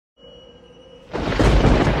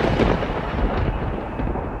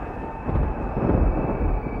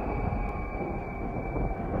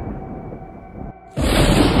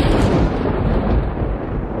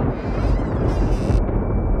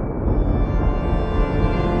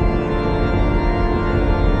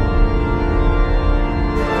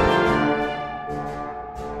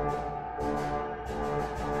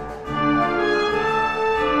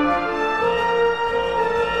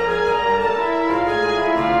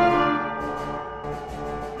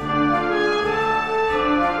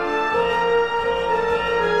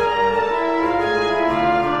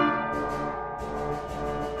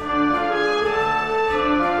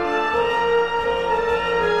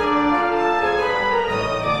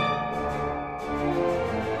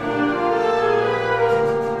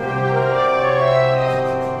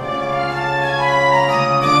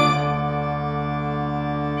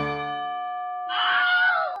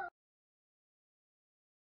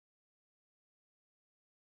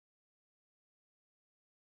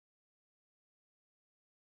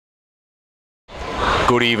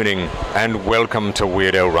Good evening and welcome to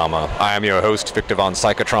Weird-O-Rama. I am your host, Victor von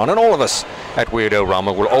Psychotron, and all of us at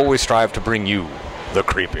Weird-O-Rama will always strive to bring you the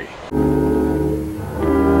creepy,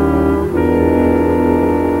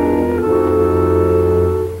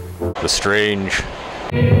 the strange,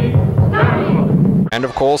 and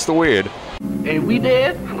of course the weird. Ain't we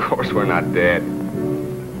dead? Of course we're not dead.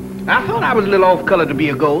 I thought I was a little off color to be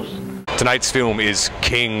a ghost. Tonight's film is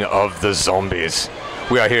King of the Zombies.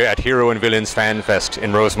 We are here at Hero and Villains Fan Fest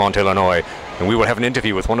in Rosemont, Illinois, and we will have an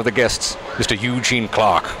interview with one of the guests, Mr. Eugene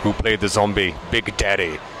Clark, who played the zombie Big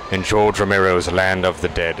Daddy in George Romero's Land of the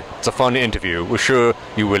Dead. It's a fun interview. We're sure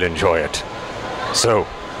you will enjoy it. So,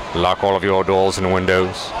 lock all of your doors and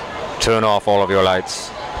windows, turn off all of your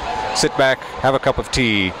lights, sit back, have a cup of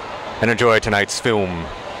tea, and enjoy tonight's film,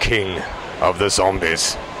 King of the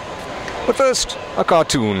Zombies. But first, a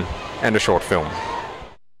cartoon and a short film.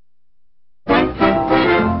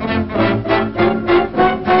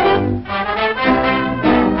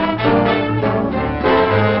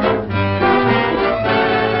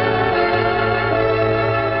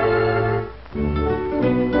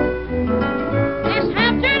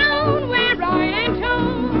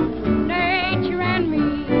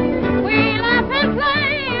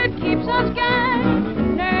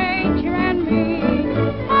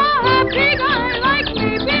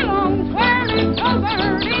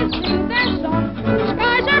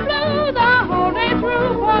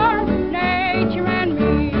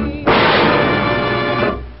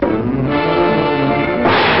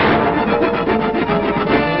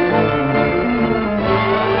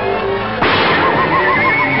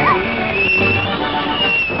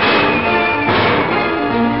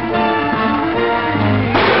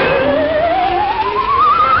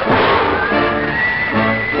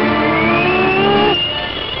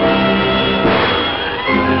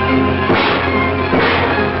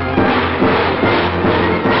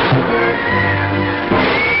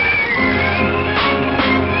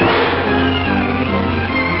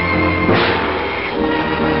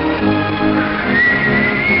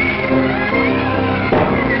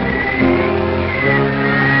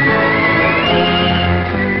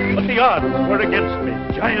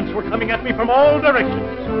 From all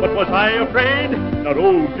directions. But was I afraid? Not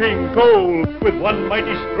old King Cole. With one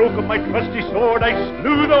mighty stroke of my trusty sword, I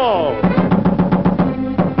slew them all.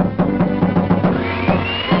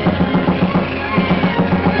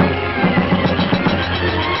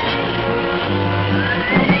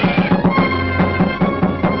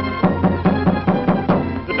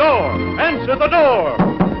 The door! Answer the door!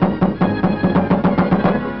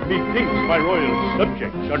 Methinks my royal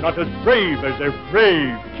subjects are not as brave as their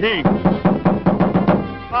brave king.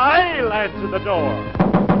 I'll answer the door.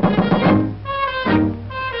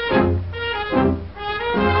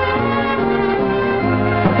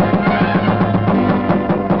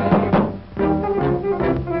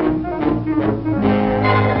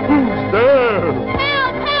 Who's there?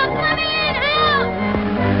 Help! Help! Come in! Help!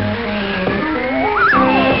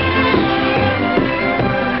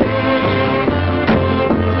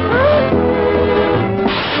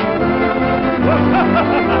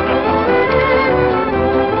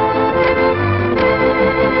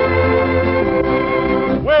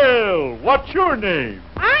 What's your name?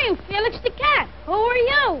 I'm Felix the Cat. Who are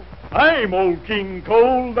you? I'm old King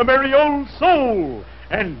Cole, the merry old soul,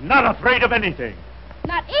 and not afraid of anything.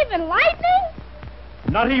 Not even lightning?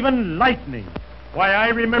 Not even lightning. Why, I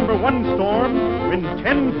remember one storm when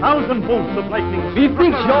 10,000 bolts of lightning...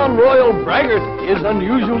 Methinks yon royal braggart is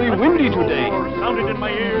unusually windy today. ...sounded in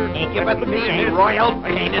my ears. Ain't you but me, royal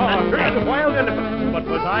pain in the neck. A wild elephant. But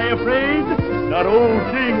was I afraid? Not old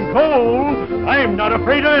King Cole. I'm not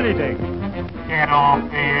afraid of anything. Get off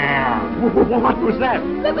the air. What was that?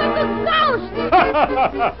 The ghost!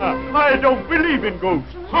 I don't believe in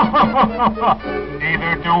ghosts.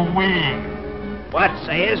 Neither do we. What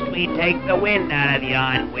sayest we take the wind out of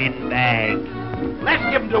yon windbag? Let's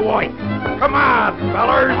give him to White. Come on,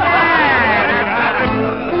 fellers.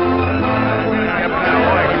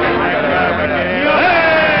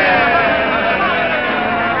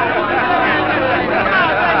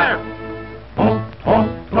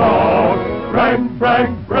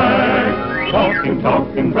 Brag, brag, talking,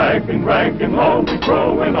 bragging, always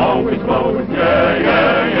growing, yeah.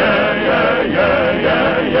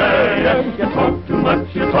 You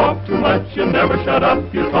talk too much, you never shut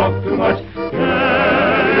up, you talk too much,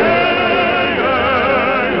 yeah.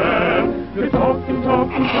 You're talking all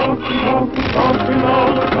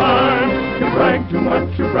the time. You brag too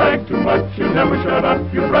much, you never shut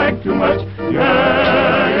up, you brag too much,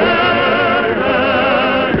 yeah.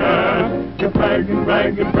 You're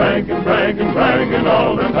bragging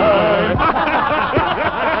all the time.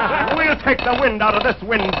 take the wind out of this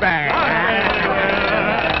windbag.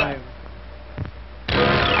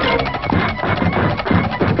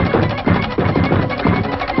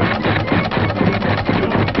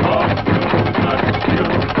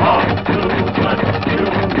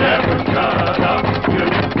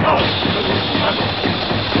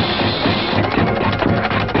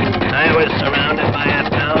 I was surrounded by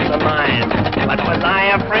 1,000 lions, but was I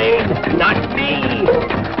afraid? Not me.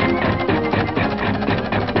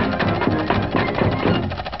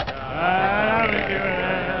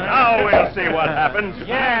 Now we'll see what happens.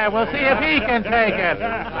 Yeah, we'll see if he can take it.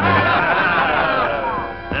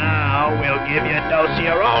 Now we'll give you a dose of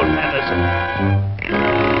your own medicine.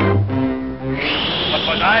 But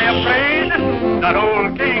was I afraid? Not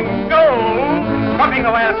old King Gold. Dropping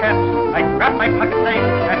the wildcat, I grabbed my pocket knife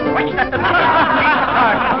and switched at the leader. He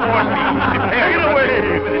charged towards me. Take it away!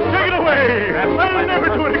 Take it away! I'll never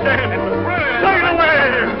do it again! Take it away!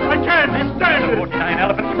 I can't stand it! 49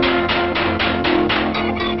 elephants.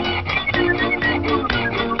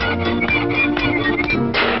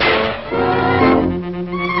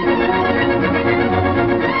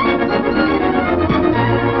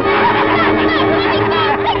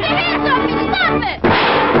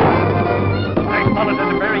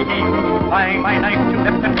 Applying my knife to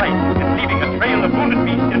left and right, and leaving a trail of wounded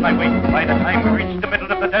beasts in my wake. By the time we reached the middle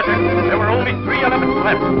of the desert, there were only 3 elephants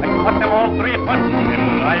left. I caught them all 3 at once.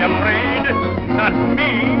 Am I afraid? Not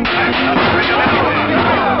me. I'm not afraid of anything.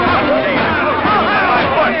 My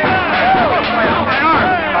foot. My arm.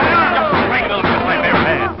 Just strangled with my bare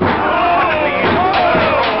hand. Suddenly,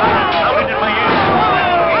 sounded in my ears.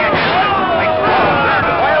 I saw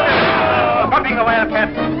the wild elephant. Dropping the wildcat,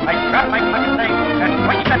 I grabbed my pocket knife and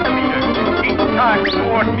switched at the leader. He charged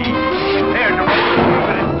toward me, prepared to run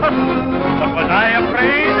with his tusks. But was I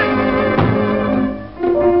afraid?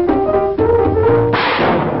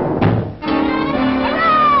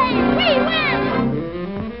 Hooray! We win!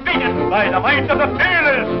 Beaten by the might of the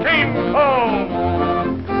fearless King Kong!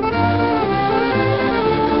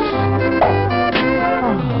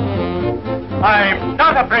 I'm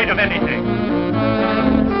not afraid of anything.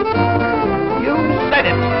 You said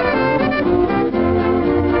it.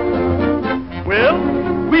 Well,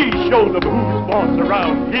 we show them who's boss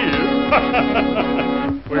around here.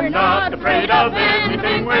 We're not afraid of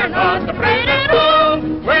anything. We're not afraid at all.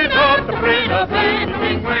 We're not afraid of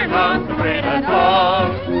anything. We're not afraid at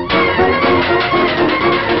all.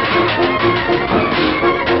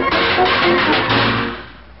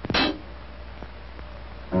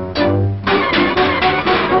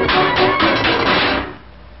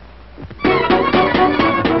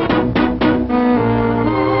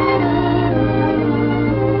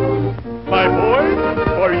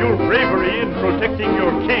 Protecting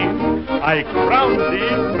your king, I crown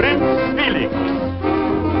thee Prince Felix.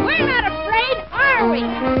 We're not afraid, are we?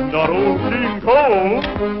 Not old King Cole.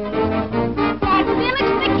 Not Felix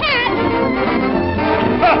the Cat.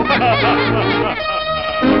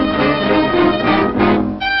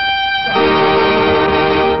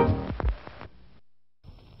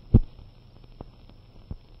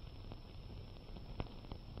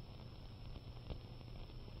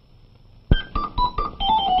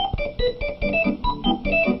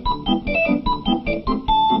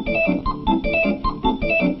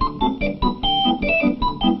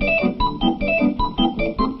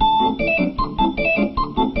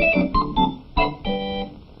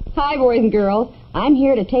 Hi, boys and girls. I'm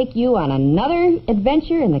here to take you on another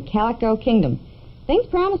adventure in the Calico Kingdom. Things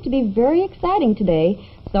promise to be very exciting today,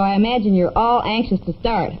 so I imagine you're all anxious to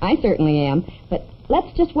start. I certainly am. But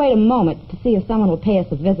let's just wait a moment to see if someone will pay us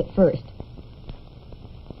a visit first.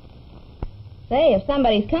 Say, if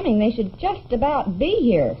somebody's coming, they should just about be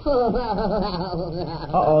here.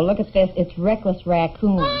 Uh-oh, look at this. It's Reckless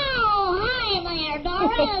Raccoon. Oh, hi there,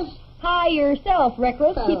 Doris. Hi yourself,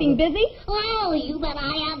 Reckless. Keeping busy? Well, you bet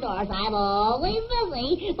I am, Doris. I'm always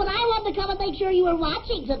busy, but I wanted to come and make sure you were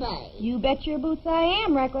watching today. You bet your boots I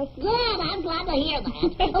am, Reckless. Good, I'm glad to hear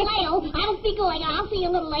that. Well, I must be going. I'll see you a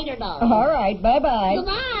little later, Doris. All right, bye-bye.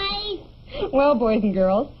 Goodbye. Well, boys and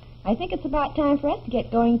girls, I think it's about time for us to get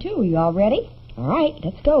going, too. You all ready? All right,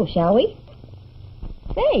 let's go, shall we?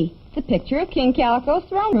 Say, it's a picture of King Calico's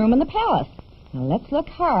throne room in the palace. Now, let's look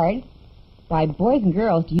hard. Why, boys and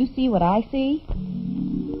girls, do you see what I see?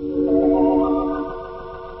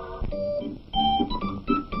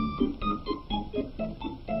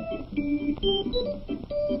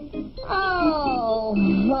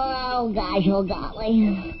 Oh, gosh, oh,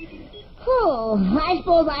 golly. Oh, I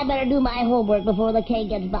suppose I better do my homework before the king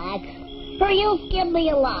gets back. For you skinned me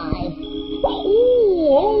alive.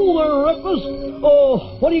 Oh, there, Reckless.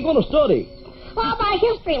 Oh, what are you going to study? Oh, my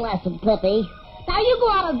history lesson, Clippy. Now, you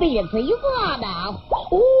go out and beat it, so you go on now.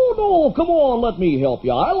 Oh, no, come on, let me help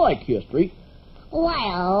you. I like history.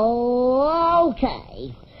 Well,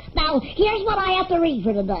 okay. Now, here's what I have to read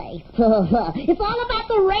for today. It's all about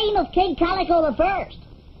the reign of King Calico the First.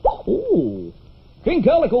 Oh, King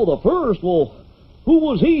Calico the First? Well, who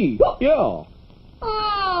was he? Yeah.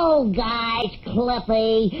 Oh, gosh,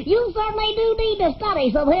 Clippy, you certainly do need to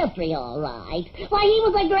study some history, all right. Why, he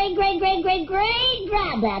was a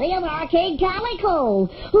great-granddaddy of our King Calico.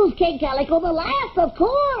 Who's King Calico the Last, of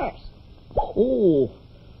course. Oh,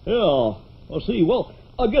 yeah. Let's see. Well,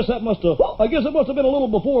 I guess it must have been a little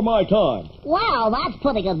before my time. Wow, that's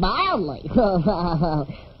putting it mildly. Oh,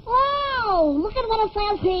 look at what it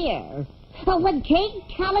says here. When King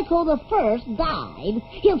Calico the First died,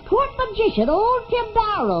 his court magician, old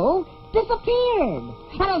Tindaro, disappeared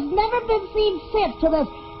and has never been seen since to this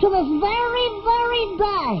very, very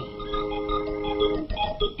day.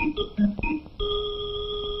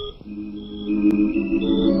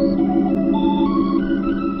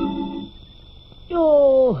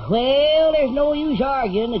 Oh, well, there's no use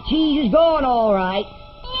arguing. The cheese is gone all right.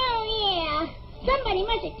 Oh, yeah. Somebody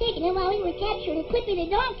must have taken it while we were capturing Clippy the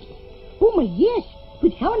donkey. Oh, my, yes.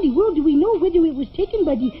 But how in the world do we know whether it was taken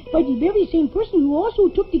by the very same person who also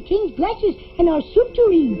took the king's glasses and our soup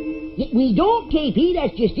tureen? We don't, KP.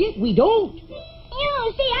 That's just it. We don't.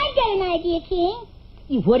 Oh, see, I've got an idea, King.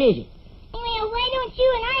 What is it? Well, why don't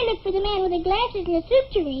you and I look for the man with the glasses and the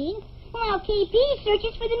soup tureen while KP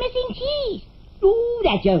searches for the missing cheese? Oh,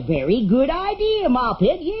 that's a very good idea,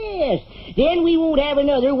 Moppet, yes. Then we won't have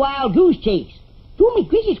another wild goose chase. Oh, my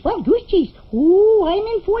gracious, wild goose chase. Oh, I'm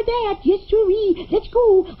in for that. Yes, sirree. Let's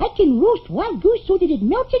go. I can roast wild goose so that it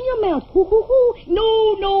melts in your mouth. Hoo, hoo, hoo.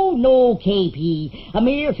 No, KP. A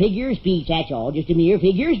mere figure of speech, that's all. Just a mere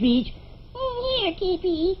figure of speech. Here,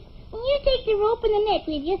 KP. You take the rope and the net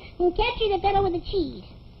with you and capture the fellow with the cheese.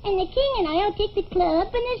 And the king and I'll take the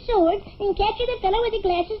club and the sword and capture the fellow with the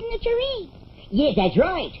glasses and the tureen. Yes, that's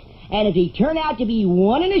right. And if they turn out to be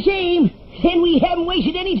one and the same, then we haven't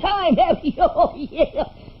wasted any time, have we? Oh, yeah.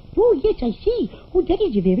 Oh, yes, I see. Oh, that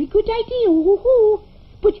is a very good idea. Oh.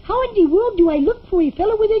 But how in the world do I look for a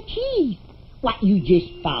fellow with a cheese? What, you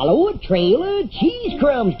just follow a trail of cheese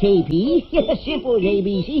crumbs, KP. Simple as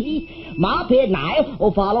ABC. Moppet and I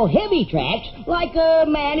will follow heavy tracks like a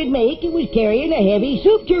man would make who was carrying a heavy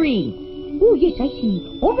soup tureen. Oh, yes, I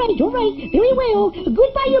see. All right. Very well.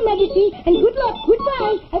 Goodbye, Your Majesty, and good luck.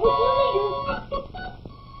 Goodbye. I will see you later.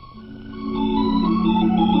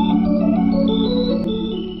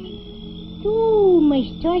 Oh, my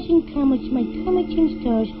stars and comets, my comets and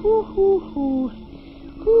stars. Hoo.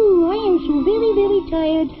 Oh, I am so very, very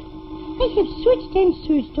tired. I have searched and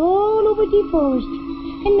searched all over the forest,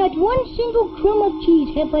 and not one single crumb of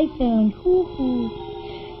cheese have I found. Hoo.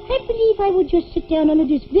 I believe I will just sit down under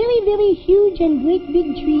this very, very huge and great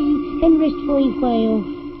big tree and rest for a while.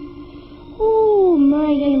 Oh,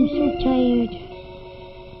 my, I am so tired.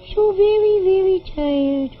 So very, very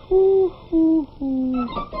tired. Hoo.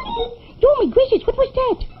 Oh, my gracious, what was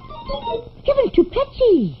that? Heavens to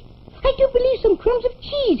Patsy! I do believe some crumbs of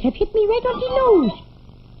cheese have hit me right on the nose.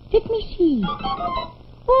 Let me see.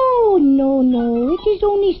 Oh, no, it is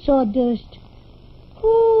only sawdust.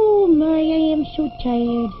 Oh, my, I am so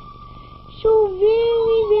tired. So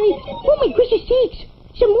very, very... Oh, my gracious sakes!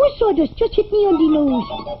 Some more sawdust just hit me on the nose.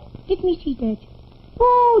 Let me see that.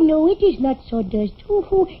 Oh, no, it is not sawdust.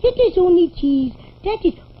 Oh, it is only cheese. That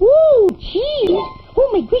is... Oh, cheese! Oh,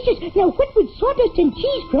 my gracious! Now, what would sawdust and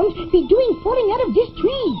cheese crumbs be doing falling out of this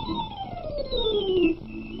tree?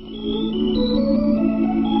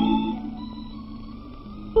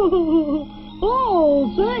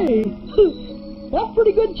 Oh, say! That's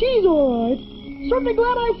pretty good cheese, all right. Certainly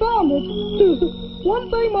glad I found it. One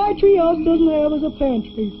thing my treehouse doesn't have is a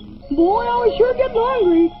pantry. Boy, I sure get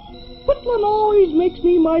hungry. Whittling always makes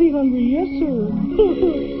me mighty hungry, yes, sir.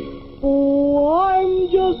 Oh, I'm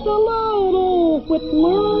just a little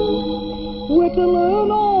whittler,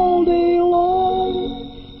 whittling all day long.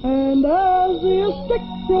 And as the stick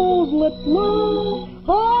grows littler,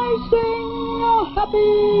 I sing a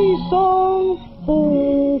happy song.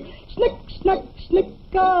 Oh, snick, snack, snick,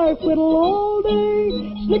 I whittle all day.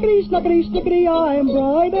 Snickety, snackety, snickety, I am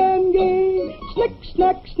bright and gay. Snick,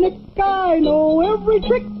 snack, snick, I know every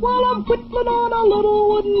trick while I'm whittling on a little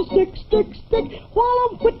wooden stick, while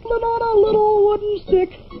I'm whittling on a little wooden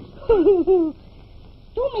stick. Oh,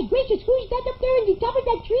 my gracious, who's that up there in the top of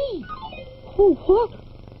that tree? Oh, what?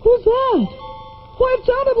 Who's that? Why, it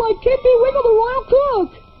sounded like K.P. Wiggle, the Royal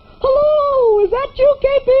Cook. Hello, is that you,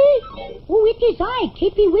 K.P.? Oh, it is I,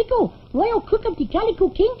 K.P. Wiggle, Royal Cook of the Calico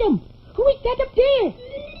Kingdom. Who is that up there?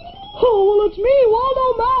 Oh, well, it's me,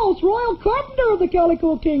 Waldo Mouse, Royal Carpenter of the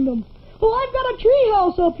Calico Kingdom. Oh, I've got a tree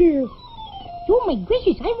house up here. Oh, my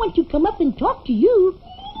gracious, I want to come up and talk to you.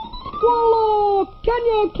 Well, can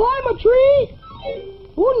you climb a tree?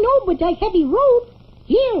 Oh, no, but I have a rope.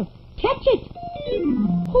 Here, catch it.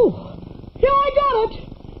 Oh, yeah, I got it.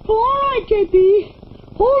 Oh, all right, KP.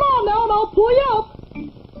 Hold on now, and I'll pull you up.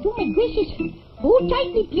 Oh, my gracious. Hold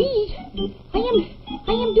tightly, please. I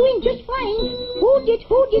am doing just fine. Hold it.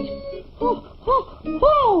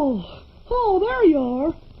 Oh, there you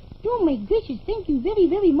are. Oh, my gracious, thank you very,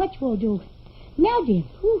 very much, Waldo. Now then,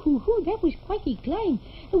 that was quite a climb.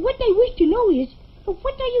 What I wish to know is,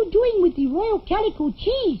 what are you doing with the Royal Calico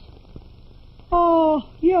cheese?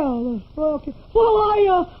 Yeah, okay. Well,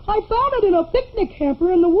 I found it in a picnic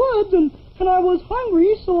hamper in the woods, and I was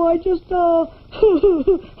hungry, so I just, I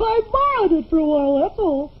borrowed it for a while, that's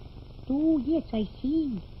all. Oh, yes, I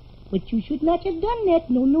see. But you should not have done that.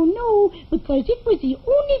 No, because it was the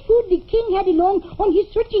only food the king had along on his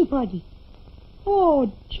searching party.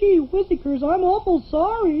 Oh, gee whizzikers, I'm awful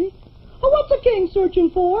sorry. What's the king searching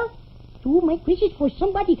for? Oh, my gracious, for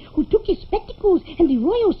somebody who took his spectacles and the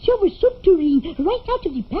royal silver soup tureen right out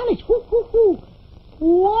of the palace.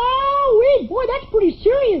 Wow, boy, that's pretty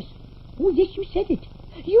serious. Oh, yes, you said it.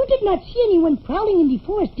 You did not see anyone prowling in the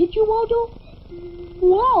forest, did you, Waldo?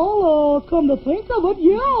 Well, come to think of it,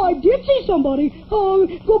 yeah, I did see somebody go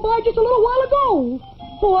by just a little while ago.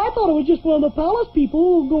 Oh, I thought it was just one of the palace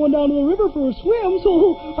people going down to the river for a swim,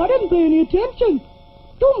 so I didn't pay any attention.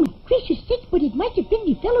 Oh, my gracious sakes, but it might have been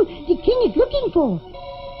the fellow the king is looking for.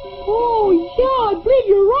 Oh, yeah, I believe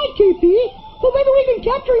you're right, KP. Well, maybe we can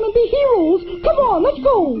capture him and be heroes. Come on, let's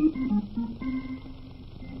go.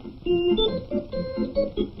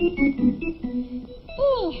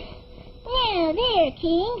 Now, there,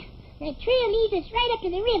 King. The trail leads us right up to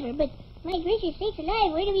the river, but my gracious sakes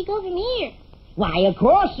alive, where do we go from here? Why,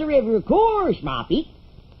 across the river, of course, Moppy.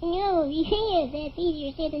 Oh, yes, that's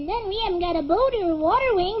easier said than done. We haven't got a boat or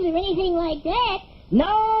water wings or anything like that.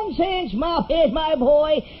 Nonsense, Moppet, my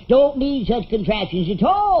boy. Don't need such contraptions at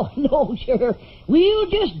all. No, sir. We'll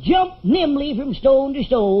just jump nimbly from stone to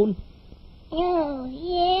stone. Oh,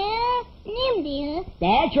 yeah? Nimbly, huh?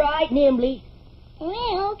 That's right, nimbly.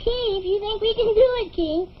 Well, okay, if you think we can do it,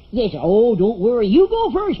 King. Yes, oh, don't worry. You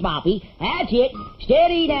go first, Moppy. That's it.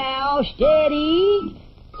 Steady now, steady.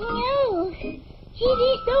 No. Gee,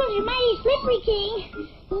 these stones are mighty slippery, King.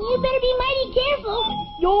 You better be mighty careful.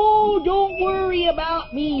 No, don't worry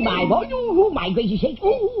about me, my boy. Oh, my gracious sakes.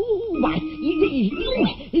 Oh, my.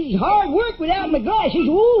 This is hard work without my glasses.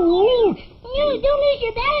 Oh. No, don't lose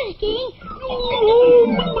your balance, King.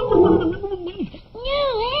 No,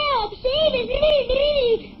 help! Save us!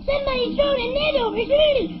 Somebody's thrown a net over us!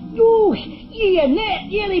 Oh, yeah,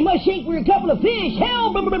 net. Yeah, they must think we're a couple of fish.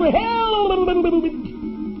 Help!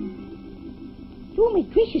 Oh, my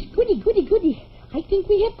gracious, goody. I think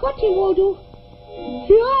we have caught him, Waldo.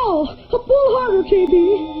 Yeah, pull harder,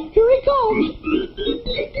 KB. Here he comes.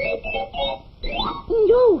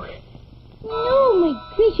 No, my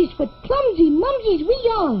gracious, what clumsy mumsies we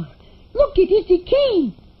are. Look, it is the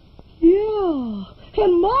king. Yeah,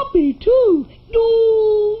 and Moppy, too.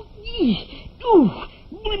 No,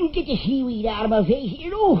 get the seaweed out of my face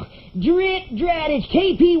here. Oh, drat, it's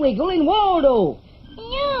KP Wiggle and Waldo.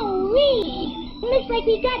 No, looks like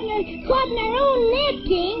we got caught in our own net,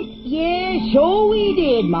 King. Yeah, so we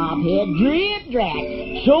did, Mophead.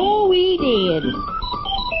 Drat. So we did.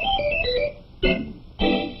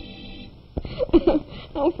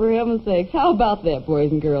 Oh, for heaven's sakes, how about that,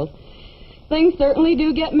 boys and girls? Things certainly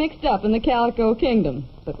do get mixed up in the Calico Kingdom.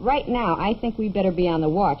 But right now, I think we better be on the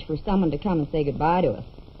watch for someone to come and say goodbye to us.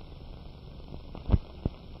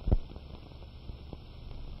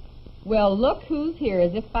 Well, look who's here,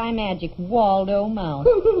 as if by magic, Waldo Mouse.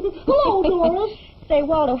 Hello, Doris. Say,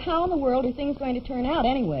 Waldo, how in the world are things going to turn out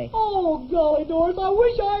anyway? Oh, golly, Doris, I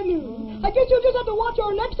wish I knew. I guess you'll just have to watch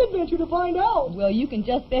our next adventure to find out. Well, you can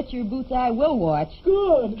just bet your boots I will watch.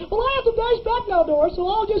 Good. Well, I have to dash back now, Doris, so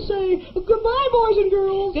I'll just say goodbye, boys and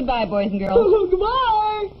girls. Goodbye, boys and girls.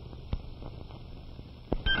 Goodbye.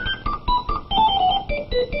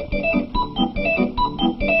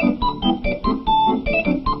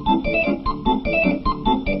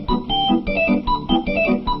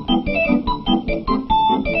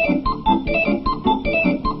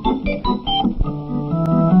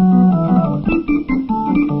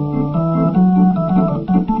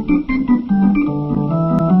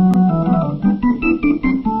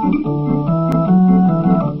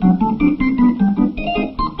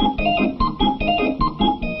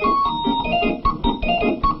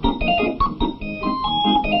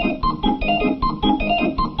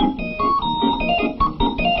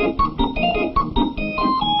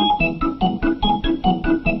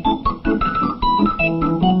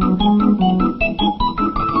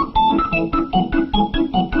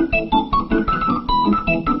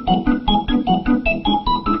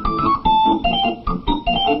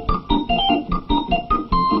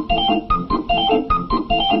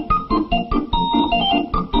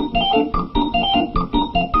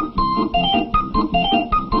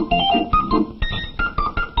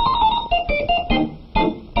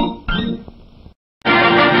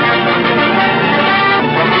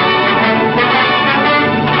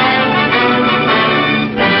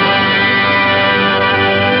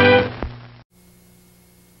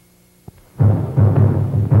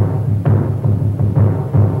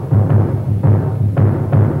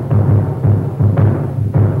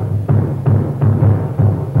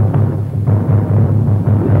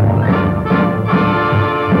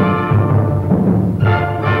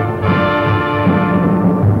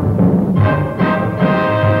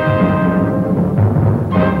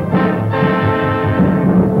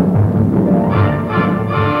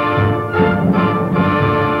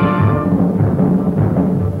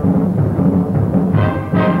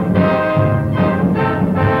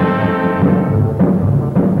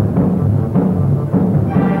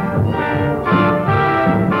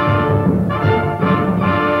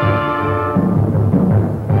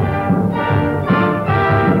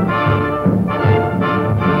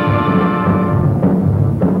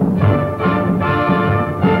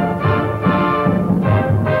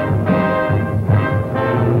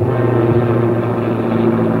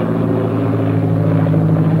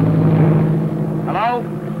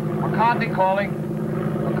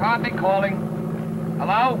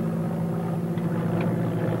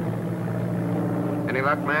 Any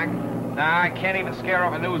luck, Mac? Nah, I can't even scare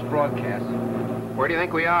off a news broadcast. Where do you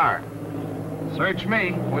think we are? Search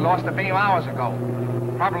me. We lost the beam hours ago.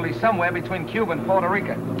 Probably somewhere between Cuba and Puerto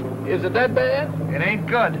Rico. Is it that bad? It ain't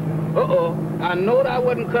good. Uh-oh. I knowed I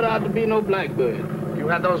wasn't cut out to be no blackbird. If you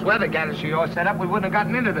had those weather gadgets of yours set up, we wouldn't have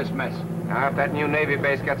gotten into this mess. Now, if that new Navy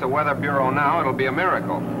base gets a weather bureau now, it'll be a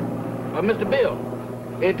miracle. Mr. Bill,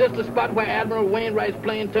 is this the spot where Admiral Wainwright's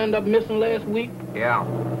plane turned up missing last week? Yeah.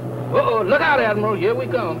 Uh-oh. Look out, Admiral. Here we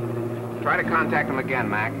come. Try to contact him again,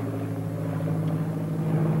 Mac.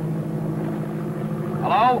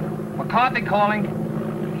 Hello? McCarthy calling.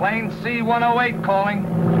 Plane C-108 calling.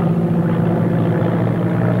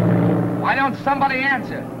 Why don't somebody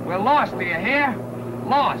answer? We're lost, do you hear?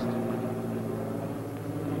 Lost.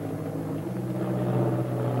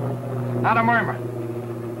 Not a murmur.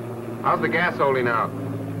 How's the gas holding out?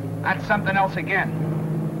 That's something else again.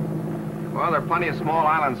 Well, there are plenty of small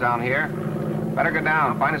islands down here. Better go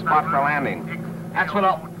down, find a spot for landing. That's what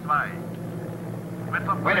I'll...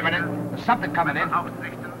 Wait a minute. There's something coming in.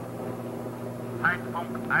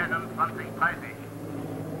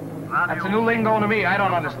 That's a new lingo to me. I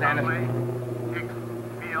don't understand it.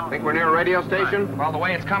 Think we're near a radio station? Well, the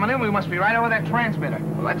way it's coming in, we must be right over that transmitter.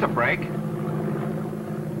 Well, that's a break.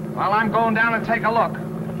 Well, I'm going down and take a look.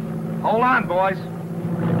 Hold on, boys.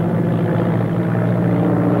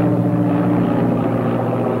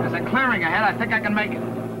 There's a clearing ahead. I think I can make it.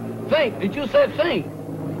 Think? Did you say think?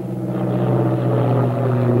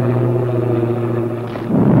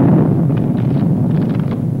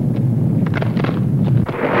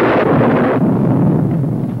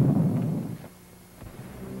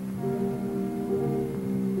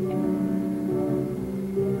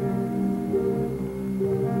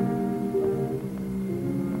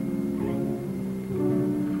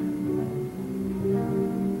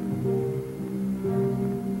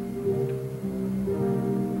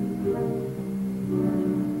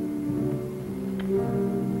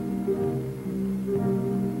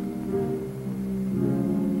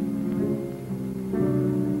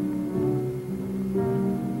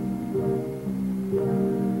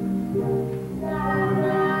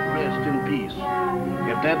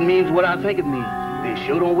 That means what I think it means. They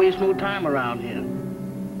sure don't waste no time around here.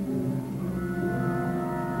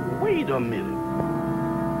 Wait a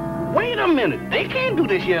minute. Wait a minute. They can't do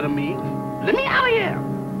this here to me. Let me out of here.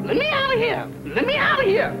 Let me out of here. Let me out of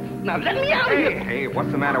here. Now let me out of here. Hey,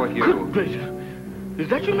 what's the matter with you? Good gracious. Is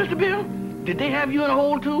that you, Mr. Bill? Did they have you in a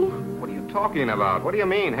hole, too? What are you talking about? What do you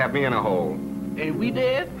mean, have me in a hole? Ain't we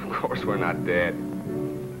dead? Of course we're not dead.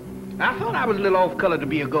 I thought I was a little off-color to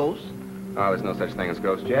be a ghost. Oh, there's no such thing as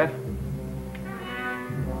ghosts, Jeff.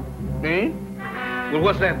 Eh? Well,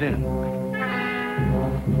 what's that then?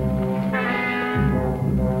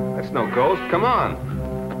 That's no ghost. Come on.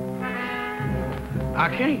 I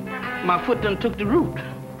can't. My foot done took the root.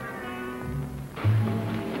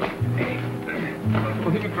 Hey,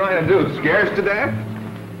 what are you trying to do? Scare us to death?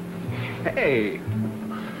 Hey,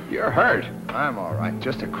 you're hurt. I'm all right.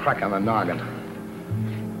 Just a crack on the noggin.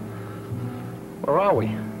 Where are we?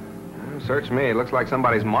 Search me. It looks like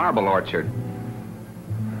somebody's marble orchard.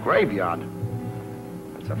 Graveyard.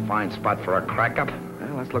 That's a fine spot for a crack-up.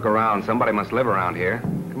 Well, let's look around. Somebody must live around here.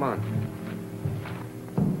 Come on.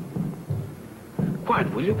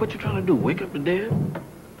 Quiet, will you? What you trying to do? Wake up the dead?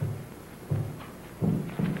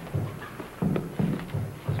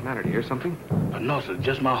 What's the matter? Do you hear something? No, sir.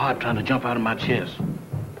 Just my heart trying to jump out of my chest.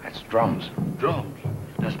 That's drums. Drums?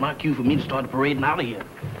 That's my cue for me to start parading out of here.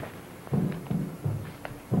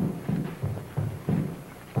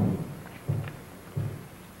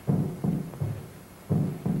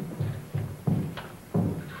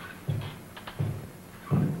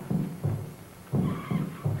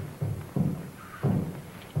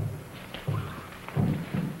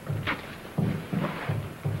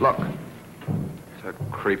 Look. It's a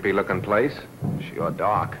creepy-looking place. Sure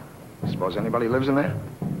dark. Suppose anybody lives in there?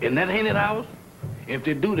 In that haunted house? If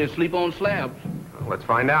they do, they sleep on slabs. Well, let's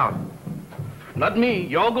find out. Not me.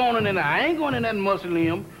 You're going in there. I ain't going in that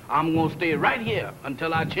mausoleum. I'm going to stay right here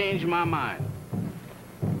until I change my mind.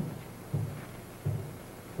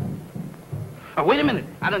 Oh, wait a minute.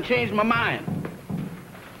 I done changed my mind.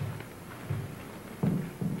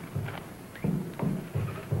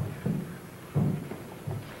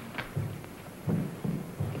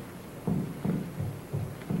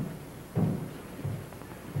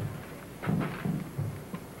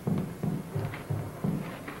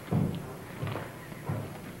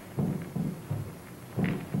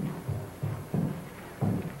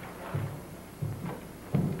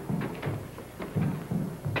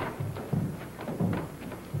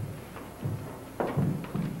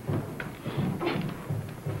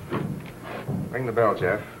 Ring the bell,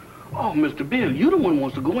 Jeff. Oh, Mr. Bill, you the one who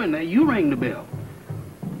wants to go in there. You ring the bell.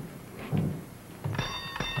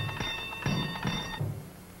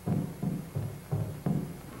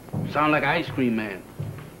 Sound like an ice cream man.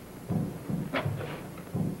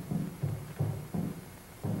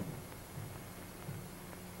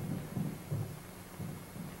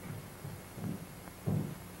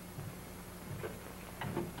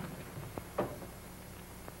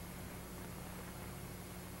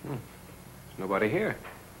 Nobody here.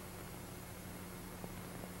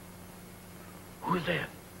 Who's there?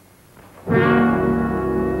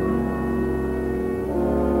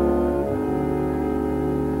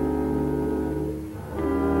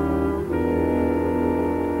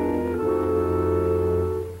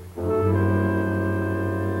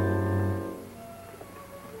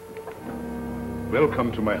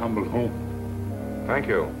 Welcome to my humble home. Thank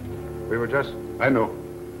you. We were just... I know.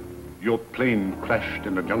 Your plane crashed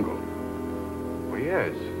in the jungle. Oh,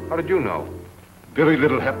 yes. How did you know? Very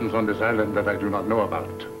little happens on this island that I do not know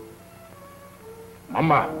about.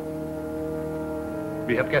 Mama,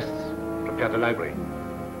 we have guests. Prepare the library.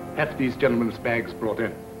 Have these gentlemen's bags brought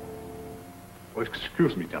in. Oh,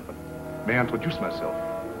 excuse me, gentlemen. May I introduce myself?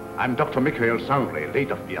 I'm Dr. Michael Sangre,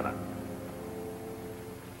 late of Vienna.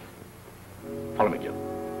 Follow me, Jim.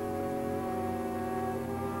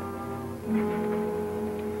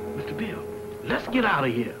 Mr. Bill, let's get out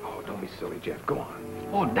of here. Oh, don't be silly, Jeff. Go on.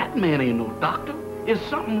 Oh, that man ain't no doctor. Is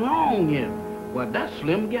something wrong here? Well, that's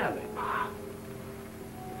Slim Galley.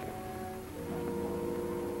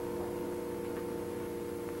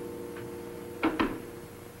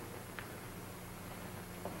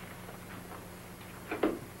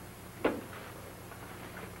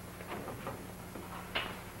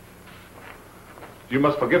 You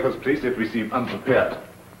must forgive us, please, if we seem unprepared.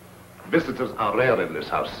 Visitors are rare in this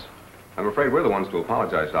house. I'm afraid we're the ones to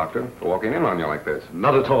apologize, Doctor, for walking in on you like this.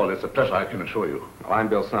 Not at all. It's a pleasure, I can assure you. Well, I'm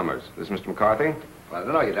Bill Summers. This is Mr. McCarthy. Glad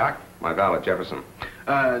to know you, Doc. My valet, Jefferson.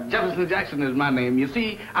 Jefferson Jackson is my name. You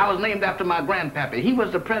see, I was named after my grandpappy. He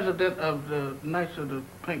was the president of the Knights of the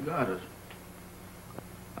Pink Garters.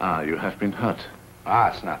 Ah, you have been hurt.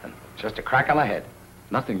 Ah, it's nothing. Just a crack on the head.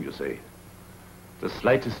 Nothing, you say. The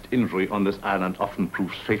slightest injury on this island often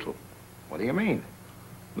proves fatal. What do you mean?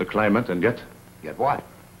 The climate, and yet... Yet what?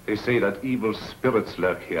 They say that evil spirits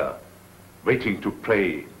lurk here, waiting to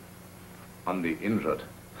prey on the injured.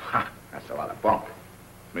 Ha! That's a lot of bunk.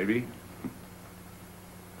 Maybe.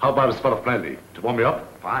 How about a spot of brandy to warm me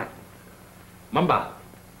up? Fine. Mamba.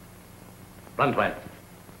 Run, Twain.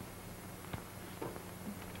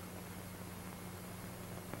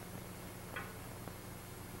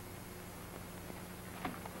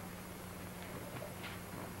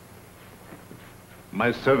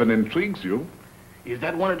 My servant intrigues you. Is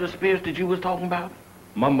that one of the spirits that you was talking about?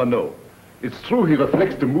 Mamba, no. It's true he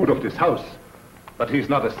reflects the mood of this house, but he's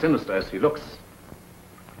not as sinister as he looks.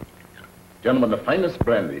 Gentlemen, the finest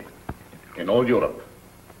brandy in all Europe.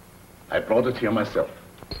 I brought it here myself.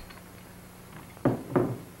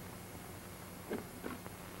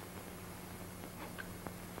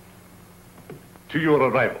 To your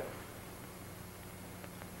arrival.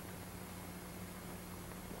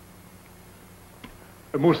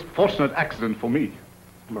 A most fortunate accident for me.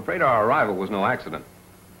 I'm afraid our arrival was no accident.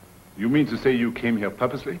 You mean to say you came here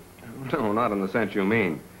purposely? No, not in the sense you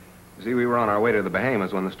mean. You see, we were on our way to the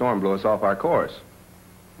Bahamas when the storm blew us off our course.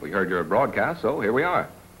 We heard your broadcast, so here we are.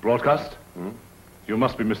 Broadcast? You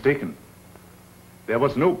must be mistaken. There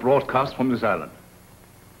was no broadcast from this island.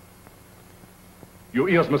 Your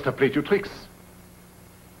ears must have played you tricks.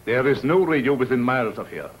 There is no radio within miles of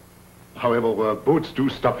here. However, boats do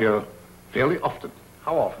stop here fairly often.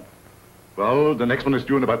 How often? Well, the next one is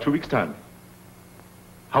due in about 2 weeks' time.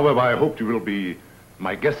 However, I hope you will be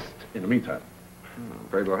my guest in the meantime. I'm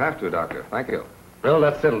afraid we'll have to, Doctor. Thank you. Well,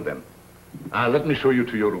 that's settled then. Let me show you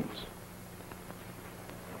to your rooms.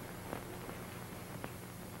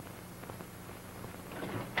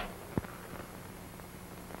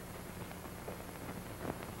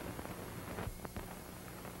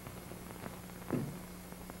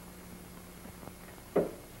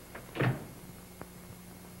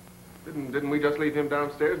 Didn't we just leave him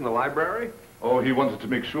downstairs in the library? Oh, he wanted to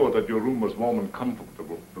make sure that your room was warm and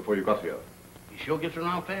comfortable before you got here. He sure gets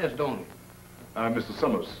around fast, don't he? Mr.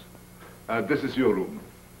 Summers, this is your room.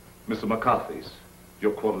 Mr. McCarthy's.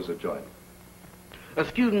 Your quarters adjoin.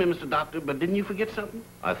 Excuse me, Mr. Doctor, but didn't you forget something?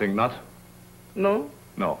 I think not. No?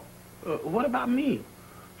 No. What about me?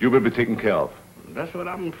 You will be taken care of. That's what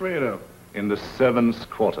I'm afraid of. In the servants'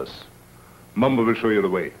 quarters. Mumba will show you the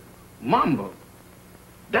way. Mamba?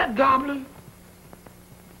 That goblin?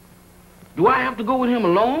 Do I have to go with him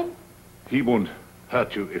alone? He won't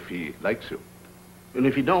hurt you if he likes you. And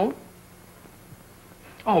if he don't?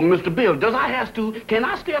 Oh, Mr. Bill, does I have to? Can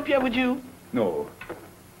I stay up here with you? No.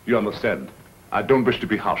 You understand. I don't wish to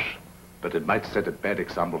be harsh, but it might set a bad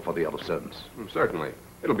example for the other servants. Certainly.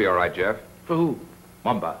 It'll be all right, Jeff. For who?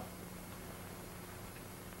 Mamba.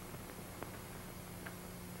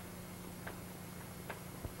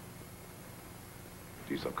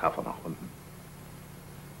 Dieser Kaffer nach unten.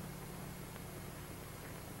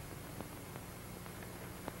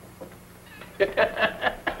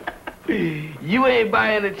 You ain't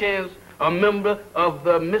by any chance a member of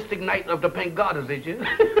the Mystic Knight of the Pink Goddess, is you?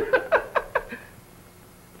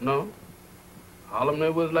 No? Harlem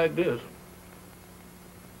never was like this.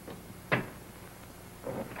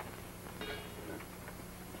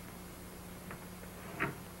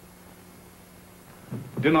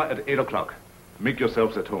 Dinner at 8 o'clock. Make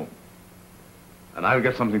yourselves at home. And I'll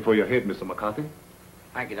get something for your head, Mr. McCarthy.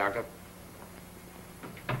 Thank you, Doctor.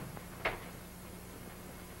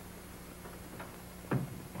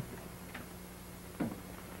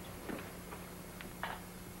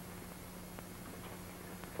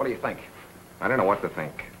 What do you think? I don't know what to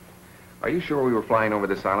think. Are you sure we were flying over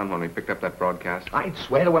this island when we picked up that broadcast? I'd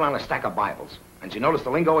swear to it on a stack of Bibles. And did you notice the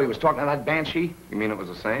lingo he was talking to that banshee? You mean it was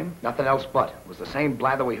the same? Nothing else but. It was the same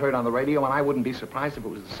blather we heard on the radio, and I wouldn't be surprised if it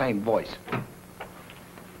was the same voice.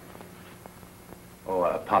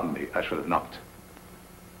 Oh, pardon me. I should have knocked.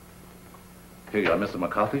 Here you are, Mr.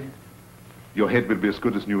 McCarthy. Your head will be as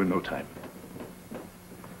good as new in no time.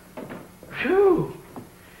 Phew!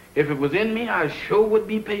 If it was in me, I sure would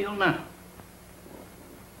be pale now.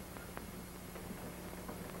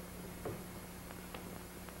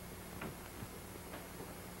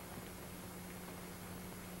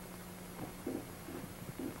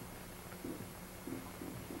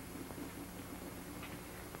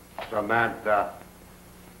 Samantha.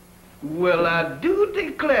 Well, I do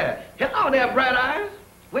declare. Hello there, Bright Eyes.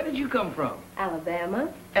 Where did you come from?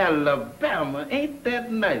 Alabama. Alabama. Ain't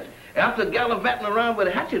that nice? After gallivanting around with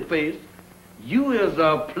a hatchet face, you is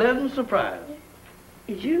a pleasant surprise.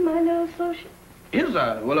 Is you my new associate? Is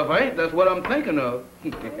I? Well, if I ain't, that's what I'm thinking of.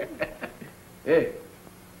 Hey,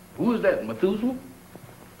 who is that, Methuselah?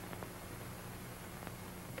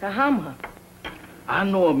 Kahama. I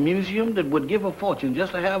know a museum that would give a fortune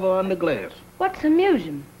just to have her under glass. What's a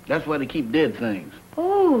museum? That's where they keep dead things.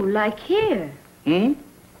 Oh, like here. Hmm?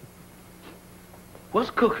 What's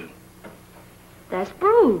cooking? That's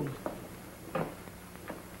brew.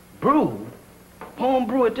 Brew? Home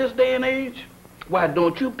brew at this day and age? Why,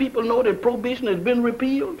 don't you people know that prohibition has been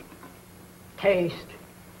repealed? Taste.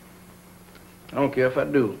 I don't care if I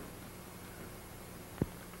do.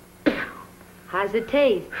 How's it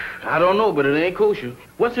taste? I don't know, but it ain't kosher.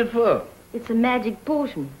 What's it for? It's a magic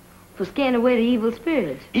potion for scaring away the evil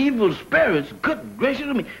spirits. Evil spirits? Good gracious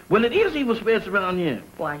of me. Well, it is evil spirits around here.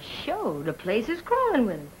 Why, sure. The place is crawling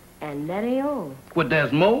with them. And that ain't all. What,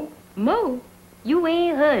 there's more? More? You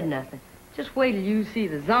ain't heard nothing. Just wait till you see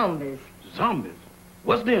the zombies. Zombies?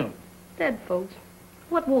 What's them? Dead folks.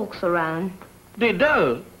 What walks around? They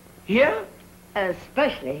does? Here?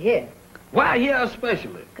 Especially here. Why here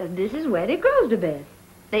especially? 'Cause this is where they grows the best.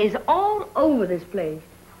 They's all over this place.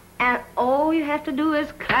 And all you have to do is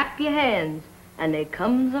clap your hands, and they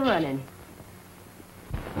comes a-running.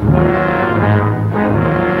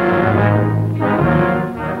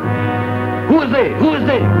 Who is they? Who is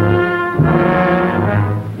they?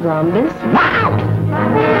 Zombies. Wow!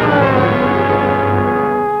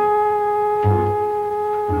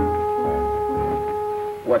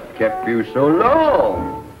 What kept you so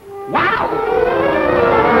long? Wow!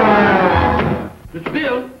 Mr.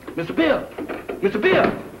 Bill! Mr. Bill! Mr.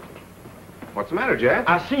 Bill! What's the matter, Jack?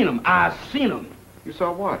 I seen them. You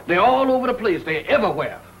saw what? They're all over the place. They're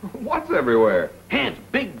everywhere. What's everywhere? Hands,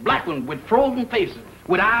 big black ones with frozen faces,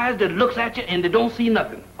 with eyes that looks at you and they don't see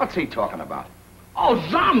nothing. What's he talking about? Oh,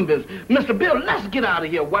 zombies! Mr. Bill, let's get out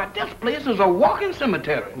of here. Why, this place is a walking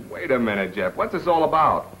cemetery. Wait a minute, Jeff. What's this all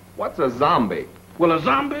about? What's a zombie? Well, a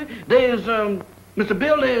zombie, there's, Mr.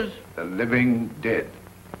 Bill, there's... The living dead.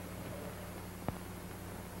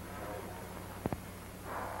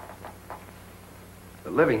 The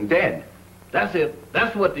living dead. That's it.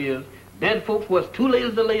 That's what it is. Dead folks was too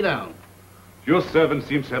lazy to lay down. Your servant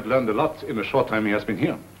seems to have learned a lot in the short time he has been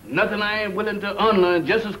here. Nothing I ain't willing to unlearn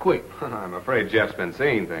just as quick. I'm afraid Jeff's been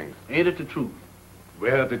seeing things. Ain't it the truth?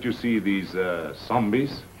 Where did you see these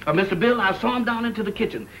zombies? Mr. Bill, I saw them down into the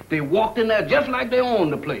kitchen. They walked in there just like they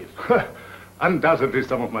owned the place. Undoubtedly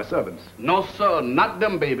some of my servants. No, sir, not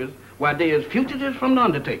them babies. Why, they is fugitives from the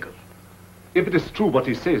undertakers. If it is true what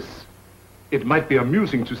he says, it might be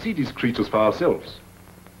amusing to see these creatures for ourselves.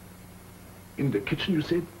 In the kitchen, you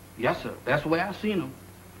said? Yes, sir. That's where I seen him.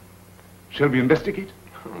 Shall we investigate?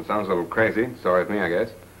 Well, sounds a little crazy. Sorry with me, I guess.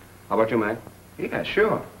 How about you, Mac? Yeah,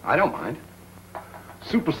 sure. I don't mind.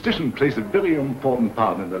 Superstition plays a very important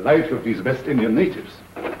part in the life of these West Indian natives.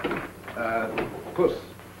 Puss.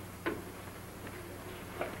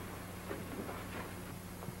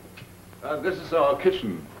 This is our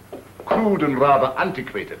kitchen. Crude and rather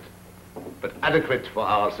antiquated, but adequate for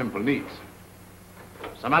our simple needs.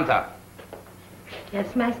 Samantha,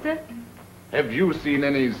 Yes, master? have you seen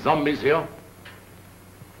any zombies here?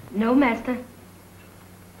 No, master.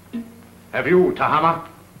 Have you, Tahama?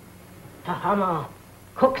 Tahama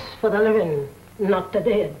cooks for the living, not the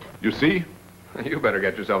dead. You see? You better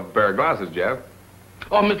get yourself a pair of glasses, Jeff.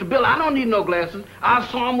 Oh, Mr. Bill, I don't need no glasses. I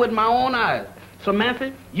saw him with my own eyes.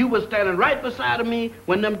 Samantha, you were standing right beside of me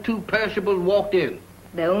when them two perishables walked in.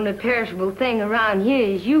 The only perishable thing around here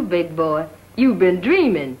is you, big boy. You've been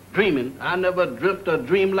dreaming. Dreaming? I never dreamt a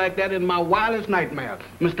dream like that in my wildest nightmare.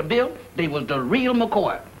 Mr. Bill, they was the real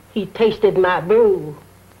McCoy. He tasted my brew,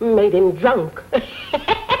 made him drunk.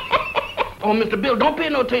 Oh, Mr. Bill, don't pay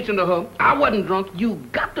no attention to her. I wasn't drunk. You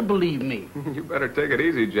got to believe me. You better take it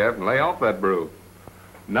easy, Jeff, and lay off that brew.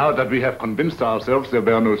 Now that we have convinced ourselves there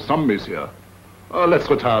were no zombies here, let's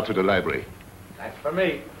retire to the library. That's for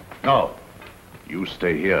me. No, you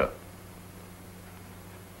stay here.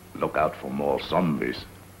 Look out for more zombies.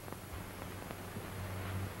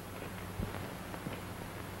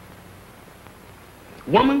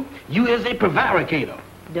 Woman, you is a prevaricator.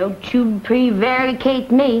 Don't you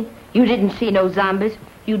prevaricate me. You didn't see no zombies.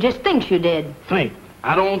 You just think you did. Think.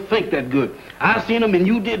 I don't think that good. I seen them and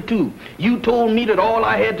you did too. You told me that all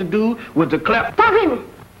I had to do was to clap. Stop him!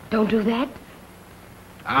 Don't do that.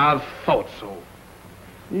 I thought so.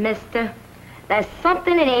 Mister, that's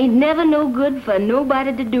something that ain't never no good for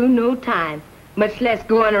nobody to do no time. Much less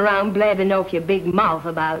going around blabbing off your big mouth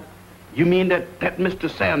about. You mean that Mr.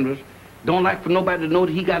 Sanders don't like for nobody to know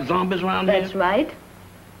that he got zombies around here? That's right.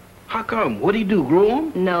 How come? What'd he do, grow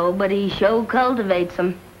 'em? No, but he sure cultivates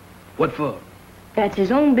them. What for? That's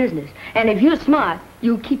his own business. And if you're smart,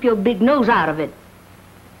 you'll keep your big nose out of it.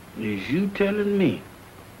 Is you telling me?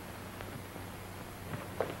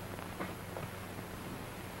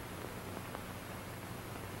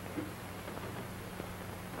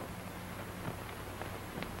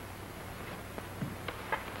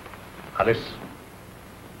 Alice,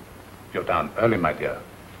 you're down early, my dear.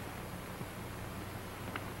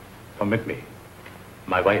 Permit me.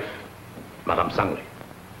 My wife, Madame Sangley.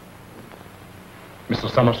 Mr.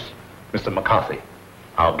 Summers, Mr. McCarthy,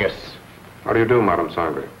 our guests. How do you do, Madame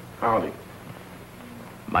Sangley? Howdy.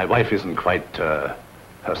 My wife isn't quite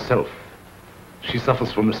herself. She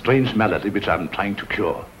suffers from a strange malady which I'm trying to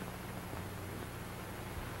cure.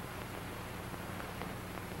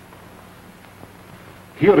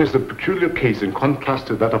 Here is a peculiar case in contrast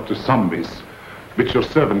to that of the zombies, which your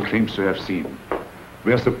servant claims to have seen,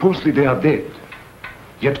 where supposedly they are dead,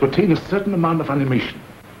 yet retain a certain amount of animation.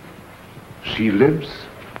 She lives,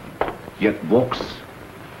 yet walks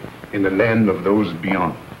in the land of those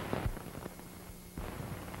beyond.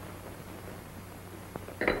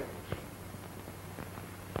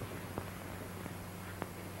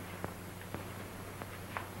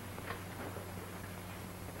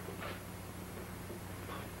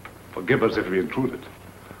 Forgive us if we intruded.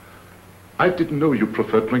 I didn't know you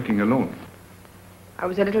preferred drinking alone. I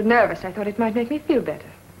was a little nervous. I thought it might make me feel better.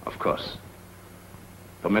 Of course.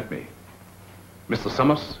 Permit me. Mr.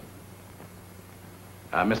 Summers,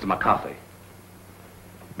 Mr. McCarthy,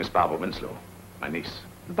 Miss Barbara Winslow, my niece.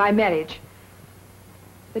 By marriage.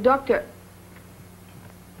 The doctor...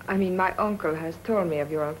 I mean, my uncle has told me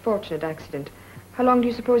of your unfortunate accident. How long do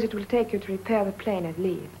you suppose it will take you to repair the plane and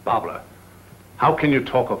leave? Barbara, how can you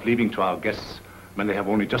talk of leaving to our guests when they have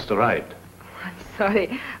only just arrived? I'm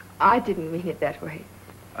sorry. I didn't mean it that way.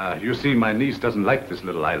 You see, my niece doesn't like this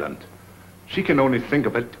little island. She can only think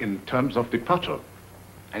of it in terms of departure.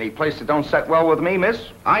 Any place that don't set well with me, miss,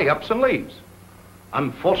 I ups and leaves.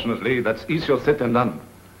 Unfortunately, that's easier said than done.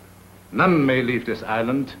 None may leave this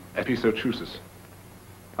island if he so chooses.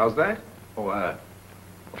 How's that? Oh,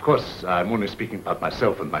 of course, I'm only speaking about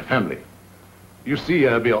myself and my family. You see,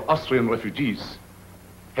 we are Austrian refugees,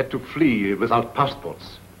 had to flee without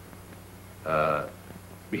passports.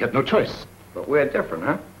 We had no choice. But we're different,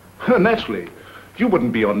 huh? Naturally. You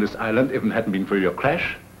wouldn't be on this island if it hadn't been for your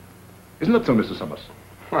crash. Isn't that so, Mr. Summers?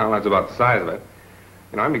 Well, that's about the size of it.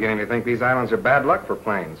 You know, I'm beginning to think these islands are bad luck for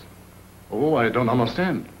planes. Oh, I don't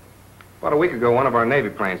understand. About a week ago, one of our Navy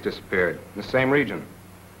planes disappeared in the same region.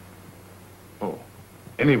 Oh,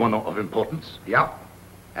 anyone of importance? Yep.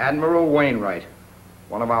 Admiral Wainwright.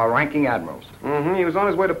 One of our ranking admirals. Mm-hmm. He was on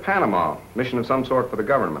his way to Panama. Mission of some sort for the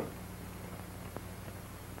government.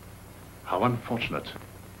 How unfortunate.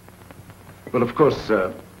 Well, of course,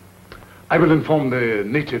 I will inform the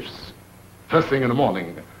natives first thing in the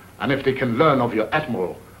morning. And if they can learn of your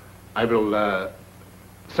admiral, I will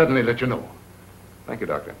certainly let you know. Thank you,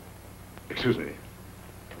 Doctor. Excuse me.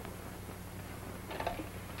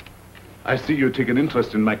 I see you take an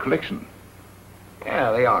interest in my collection.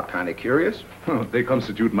 Yeah, they are kind of curious. They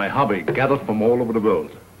constitute my hobby, gathered from all over the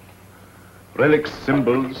world. Relics,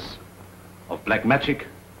 symbols of black magic,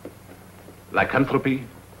 lycanthropy,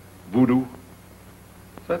 voodoo.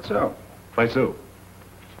 Is that so? Why so?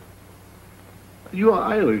 You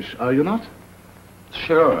are Irish, are you not?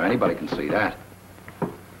 Sure, anybody can see that.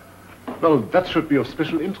 Well, that should be of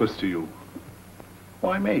special interest to you.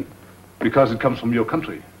 Why me? Because it comes from your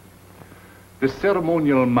country. The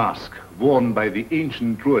ceremonial mask worn by the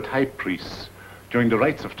ancient Druid high priests during the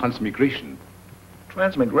rites of transmigration.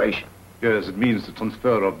 Transmigration? Yes, it means the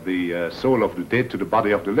transfer of the soul of the dead to the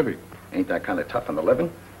body of the living. Ain't that kind of tough on the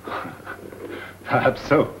living? Perhaps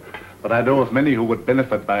so. But I know of many who would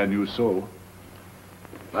benefit by a new soul.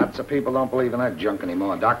 Lots of people don't believe in that junk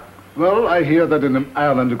anymore, Doc. Well, I hear that in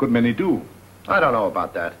Ireland a good many do. I don't know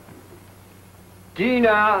about that.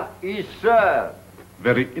 Dinner is served.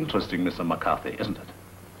 Very interesting, Mr. McCarthy, isn't it?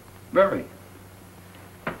 Very.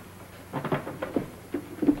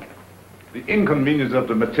 The inconvenience of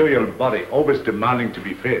the material body always demanding to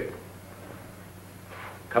be fed.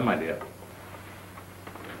 Come, my dear.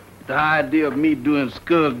 The idea of me doing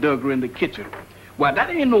skullduggery in the kitchen. Why, that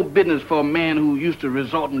ain't no business for a man who used to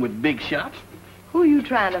resorting with big shots. Who you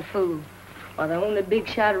trying to fool? Well, the only big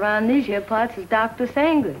shot around these here parts is Dr.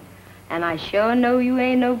 Sangler. And I sure know you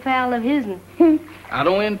ain't no pal of his'n. I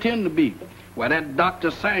don't intend to be. Why, that Dr.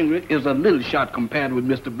 Sangler is a little shot compared with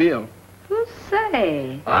Mr. Bill. Who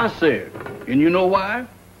say? I said. And you know why?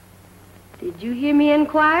 Did you hear me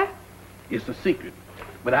inquire? It's a secret.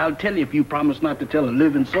 But I'll tell you if you promise not to tell a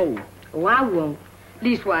living soul. Oh, I won't.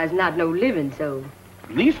 Leastwise, not no living soul.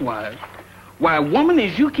 Leastwise? Why, woman,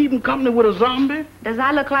 is you keeping company with a zombie? Does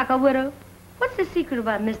I look like a widow? What's the secret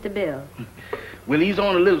about Mr. Bill? Well, he's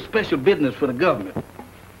on a little special business for the government.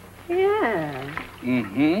 Yeah.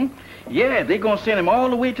 Mm-hmm. Yeah, they're gonna send him all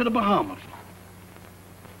the way to the Bahamas.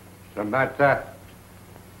 Samantha.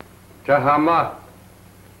 Tahama.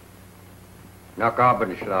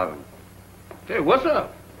 Nakabanislaven. Hey, what's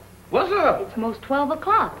up? What's up? It's most 12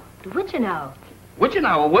 o'clock. The witching hour. Witching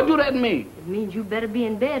hour? What do that mean? It means you better be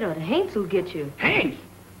in bed or the Haints will get you. Haints?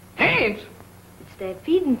 Haints? It's their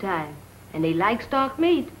feeding time, and they like stock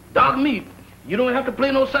meat. Dog meat? You don't have to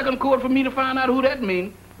play no second chord for me to find out who that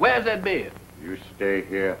means. Where's that bed? You stay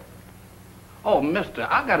here. Oh, mister,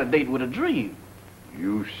 I got a date with a dream.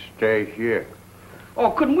 You stay here.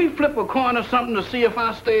 Oh, couldn't we flip a coin or something to see if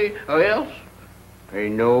I stay or else? Pay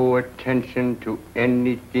no attention to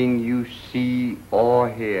anything you see or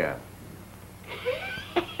hear.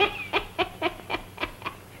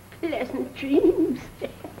 Pleasant dreams.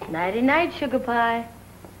 Nighty-night, sugar pie.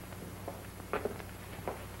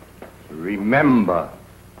 Remember.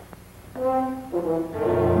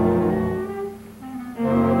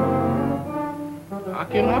 How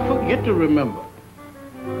can I forget to remember?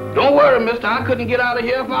 Don't worry, mister. I couldn't get out of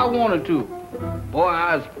here if I wanted to. Boy,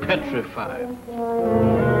 I was petrified.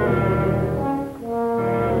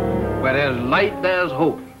 Where there's light, there's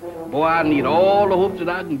hope. Boy, I need all the hope that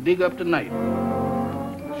I can dig up tonight.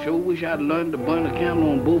 I sure wish I'd learned to burn a candle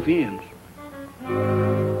on both ends.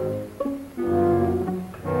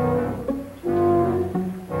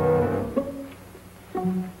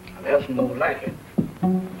 That's more like it.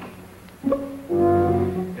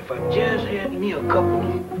 If I just had me a couple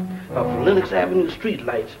of Lenox Avenue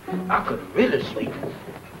streetlights, I could really sleep.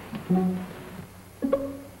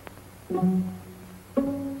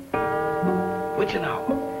 Witching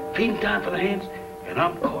hour, feeding time for the hands, and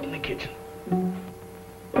I'm caught in the kitchen.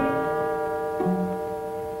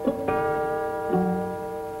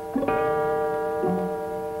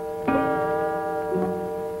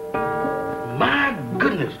 My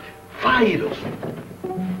goodness, fighters.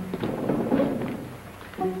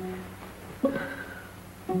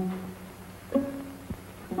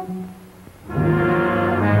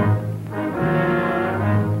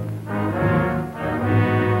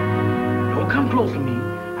 Don't come close to me.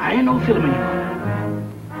 I ain't no filming you.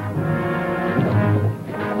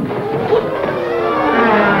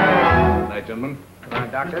 Night, gentlemen.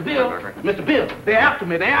 Doctor. Mr. Bill, they're after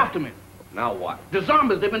me, they're after me. Now what? The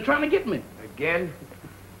zombies, they've been trying to get me. Again?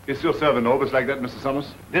 Is your servant always like that, Mr.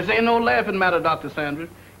 Summers? This ain't no laughing matter, Dr. Sanders.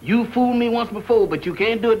 You fooled me once before, but you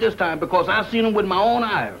can't do it this time because I've seen him with my own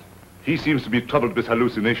eyes. He seems to be troubled with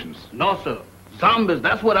hallucinations. No, sir. Zombies,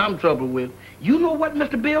 that's what I'm troubled with. You know what,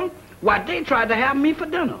 Mr. Bill? Why, they tried to have me for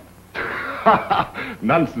dinner.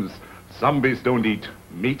 Nonsense. Zombies don't eat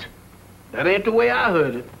meat. That ain't the way I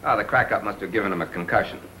heard it. Oh, the crack-up must have given him a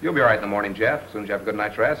concussion. You'll be all right in the morning, Jeff, as soon as you have a good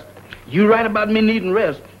night's rest. You right about me needing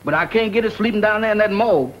rest, but I can't get it sleeping down there in that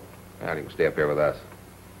morgue. Well, you can stay up here with us.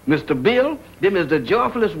 Mr. Bill, them is the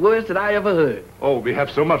joyfulest words that I ever heard. Oh, we have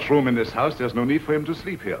so much room in this house, there's no need for him to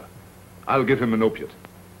sleep here. I'll give him an opiate.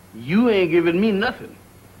 You ain't giving me nothing.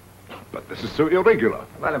 But this is so irregular.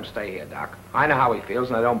 Let him stay here, Doc. I know how he feels,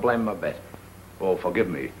 and I don't blame him a bit. Oh, forgive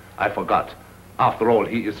me. I forgot. After all,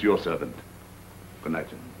 he is your servant. Good night.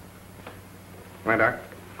 Come on, Doc.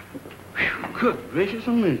 Good gracious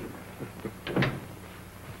of me.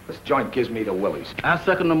 This joint gives me the willies. I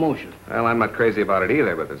second the motion. Well, I'm not crazy about it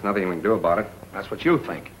either, but there's nothing we can do about it. That's what you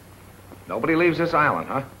think. Nobody leaves this island,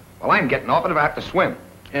 huh? Well, I'm getting off it if I have to swim.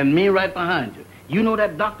 And me right behind you. You know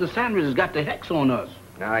that Dr. Sanders has got the hex on us.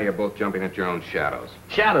 Now you're both jumping at your own shadows.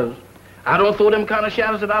 Shadows? I don't throw them kind of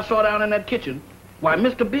shadows that I saw down in that kitchen. Why,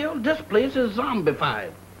 Mr. Bill, this place is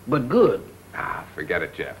zombified, but good. Ah, forget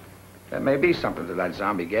it, Jeff. There may be something to that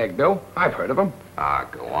zombie gag, Bill. I've heard of them. Ah,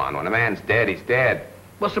 go on. When a man's dead, he's dead.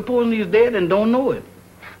 Well, supposing he's dead and don't know it.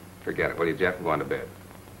 Forget it, will you, Jeff? I'm going to bed.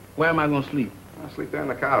 Where am I going to sleep? I'll sleep there on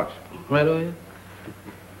the couch. Right over here?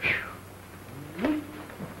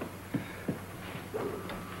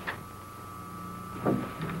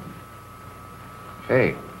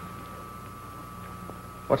 Hey.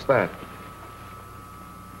 What's that?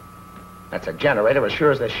 That's a generator as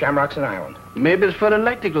sure as there's shamrocks in Ireland. Maybe it's for the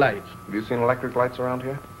electric lights. Have you seen electric lights around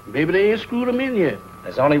here? Maybe they ain't screwed them in yet.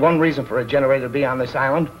 There's only one reason for a generator to be on this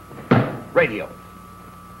island. Radio.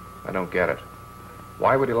 I don't get it.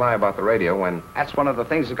 Why would he lie about the radio when... That's one of the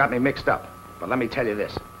things that got me mixed up. But let me tell you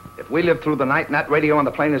this. If we live through the night and that radio on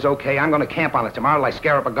the plane is okay, I'm going to camp on it tomorrow like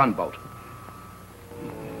scare up a gunboat.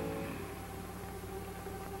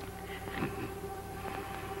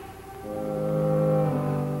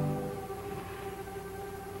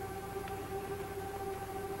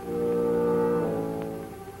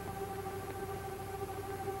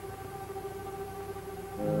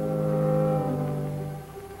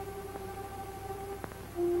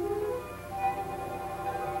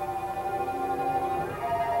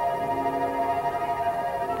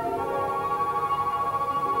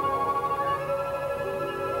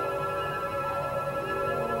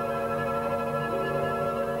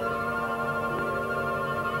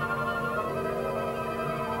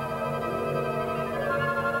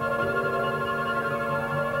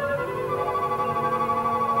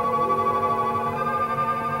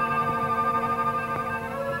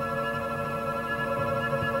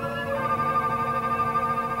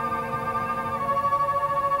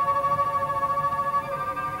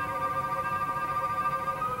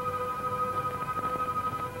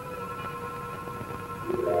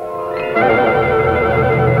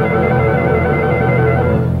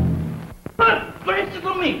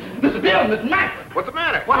 What's the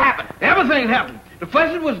matter? What happened? Everything happened. The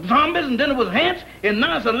first it was zombies, and then it was ants, and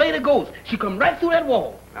now it's a lady ghost. She come right through that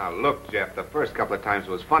wall. Now, look, Jeff, the first couple of times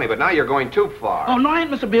was funny, but now you're going too far. Oh, no, I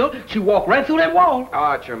ain't, Mr. Bill. She walked right through that wall.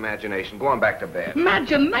 Oh, it's your imagination. Go on back to bed.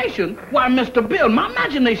 Imagination? Why, Mr. Bill, my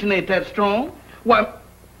imagination ain't that strong. Why,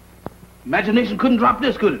 imagination couldn't drop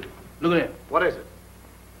this, could it? Look at that. What is it?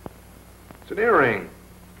 It's an earring.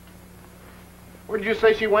 Where did you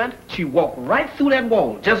say she went? She walked right through that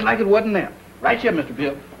wall, just like it wasn't there. Right here, Mr.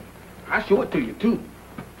 Bill. I'll show it to you, too.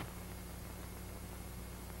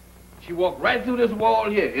 She walked right through this wall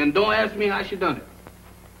here, and don't ask me how she done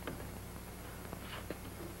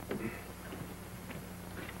it.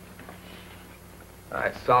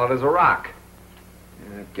 It's solid as a rock.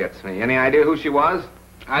 That gets me. Any idea who she was?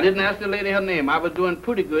 I didn't ask the lady her name. I was doing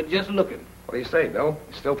pretty good just looking. What do you say, Bill?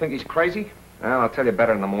 You still think he's crazy? Well, I'll tell you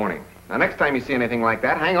better in the morning. Now, next time you see anything like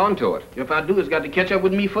that, hang on to it. If I do, it's got to catch up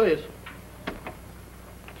with me first.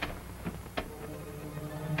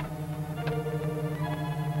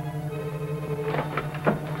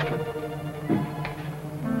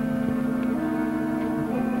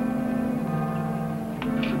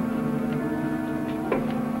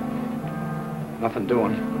 Nothing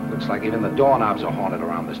doing. Looks like even the doorknobs are haunted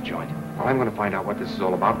around this joint. Well, I'm going to find out what this is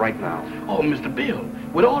all about right now. Oh, Mr. Bill,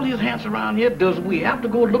 with all these ants around here, does we have to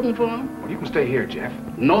go looking for them? Well, you can stay here, Jeff.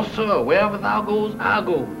 No, sir. Wherever thou goes, I'll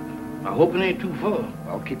go. I hope it ain't too far.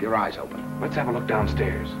 Well, keep your eyes open. Let's have a look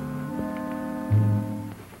downstairs.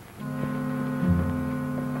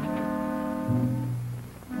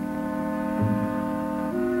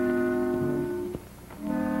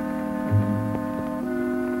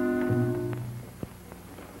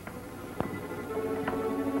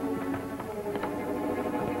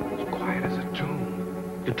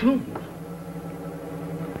 cartoons.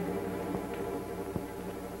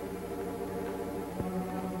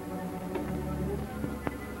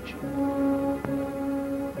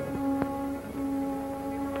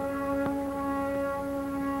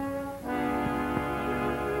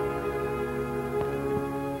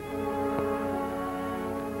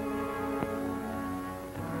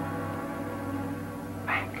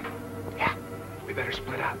 We better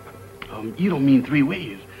split up. You don't mean 3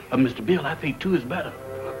 ways. Mr. Bill, I think 2 is better.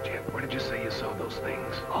 Look, Jeff, where did you say you saw those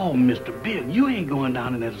things? Oh, Mr. Bill, you ain't going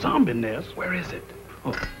down in that zombie nest. Where is it?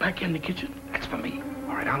 Oh, back in the kitchen? That's for me.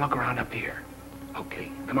 All right, I'll look around up here.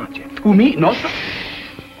 Okay, come on, Jeff. Who, me? No, sir.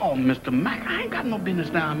 Oh, Mr. Mac, I ain't got no business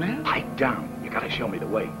down there. Pipe down. You gotta show me the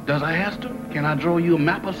way. Does I have to? Can I draw you a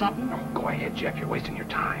map or something? Oh, go ahead, Jeff. You're wasting your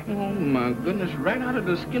time. Oh, my goodness. Right out of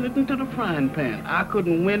the skillet into the frying pan. I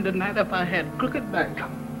couldn't win tonight if I had crooked back.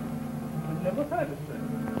 I never had it, sir.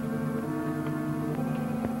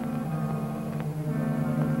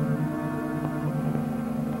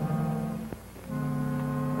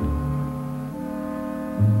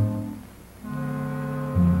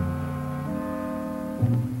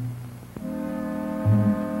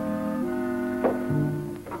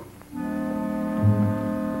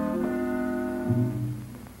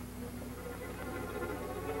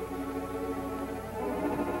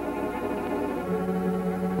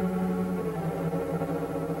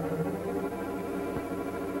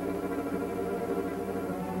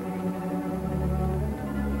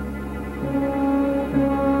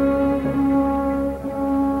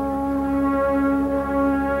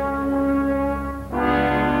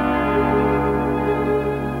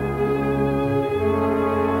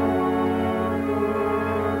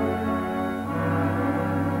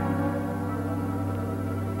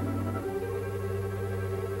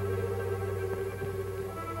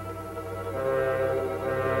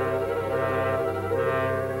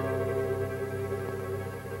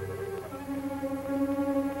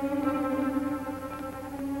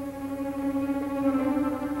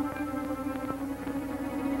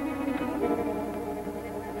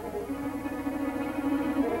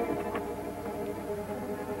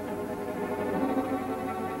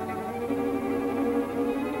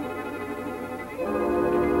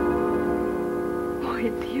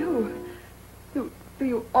 Do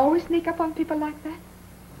you always sneak up on people like that?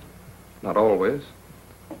 Not always.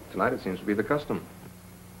 Tonight it seems to be the custom.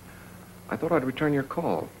 I thought I'd return your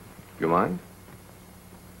call. Do you mind?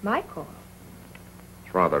 My call?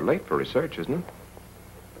 It's rather late for research, isn't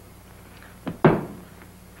it?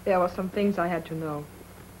 There were some things I had to know.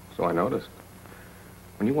 So I noticed.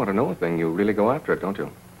 When you want to know a thing, you really go after it, don't you?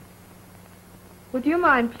 Would you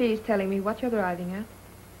mind please telling me what you're driving at?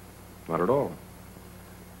 Not at all.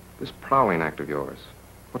 This prowling act of yours,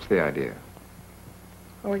 what's the idea?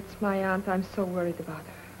 Oh, it's my aunt. I'm so worried about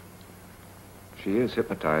her. She is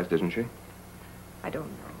hypnotized, isn't she? I don't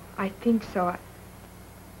know. I think so.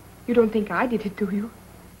 You don't think I did it, do you?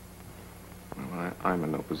 Well, I'm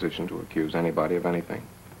in no position to accuse anybody of anything.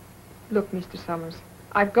 Look, Mr. Summers,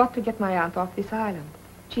 I've got to get my aunt off this island.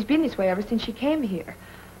 She's been this way ever since she came here.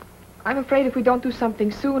 I'm afraid if we don't do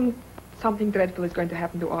something soon, something dreadful is going to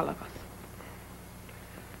happen to all of us.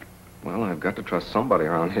 Well, I've got to trust somebody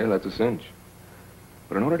around here, that's a cinch.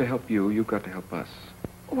 But in order to help you, you've got to help us.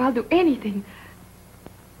 Oh, I'll do anything.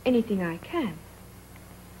 Anything I can.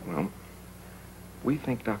 Well, we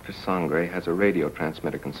think Dr. Sangre has a radio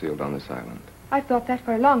transmitter concealed on this island. I've thought that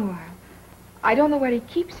for a long while. I don't know where he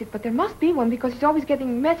keeps it, but there must be one because he's always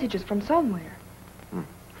getting messages from somewhere. Do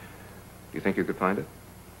you think you could find it?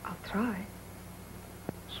 I'll try.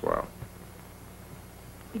 Swell.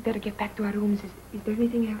 We'd better get back to our rooms. Is there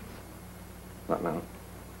anything else? Not now.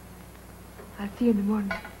 I'll see you in the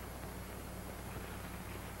morning.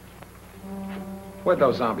 Where'd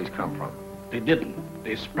those zombies come from? They didn't.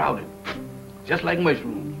 They sprouted. Just like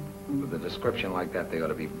mushrooms. With a description like that, they ought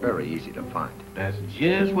to be very easy to find. That's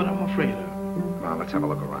just what I'm afraid of. Come on, let's have a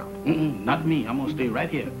look around. Not me. I'm gonna stay right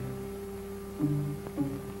here.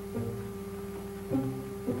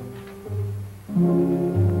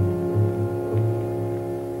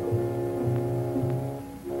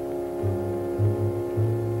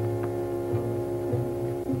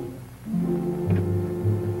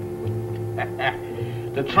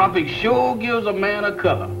 The tropic sure gives a man a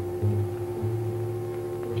color.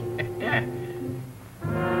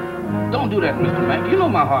 Don't do that, Mr. Mack. You know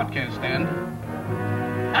my heart can't stand it.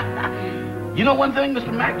 You know one thing,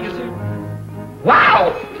 Mr. Mack, you see?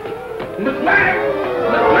 Wow! Mr. Mack!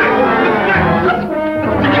 Mr. Mack!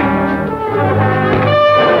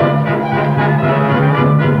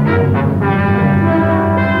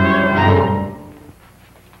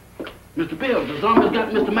 Mr. Bill, the zombies got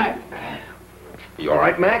Mr.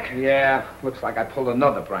 Yeah, looks like I pulled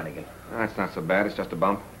another Brannigan. That's not so bad. It's just a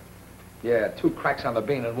bump. Yeah, 2 cracks on the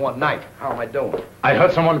bean in one night. How am I doing? I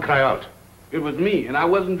heard someone cry out. It was me, and I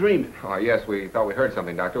wasn't dreaming. Oh, yes, we thought we heard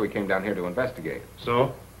something, Doctor. We came down here to investigate.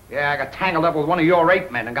 So? Yeah, I got tangled up with one of your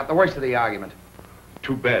 8 men and got the worst of the argument.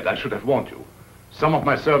 Too bad. I should have warned you. Some of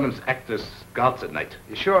my servants act as guards at night.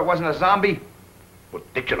 You sure it wasn't a zombie?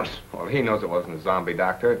 Ridiculous. Well, he knows it wasn't a zombie,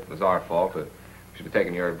 Doctor. It was our fault. We should have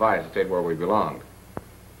taken your advice and stayed where we belonged.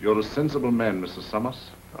 You're a sensible man, Mr. Summers.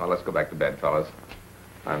 Oh, let's go back to bed, fellas.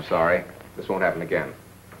 I'm sorry. This won't happen again.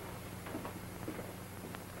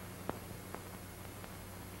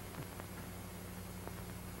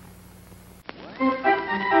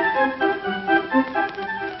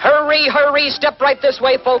 Hurry, hurry, step right this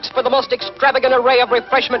way, folks, for the most extravagant array of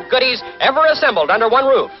refreshment goodies ever assembled under one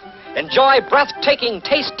roof. Enjoy breathtaking,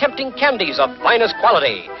 taste-tempting candies of finest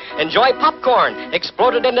quality. Enjoy popcorn,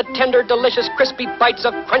 exploded into tender, delicious, crispy bites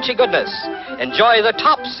of crunchy goodness. Enjoy the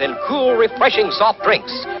tops in cool, refreshing soft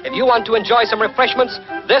drinks. If you want to enjoy some refreshments,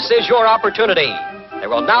 this is your opportunity. There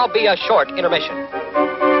will now be a short intermission.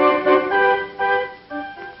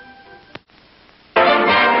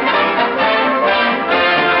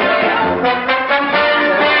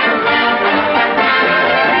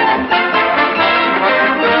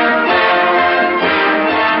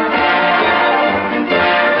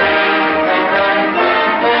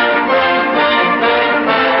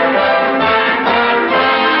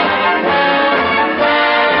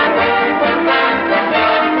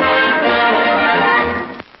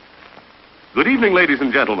 Good evening, ladies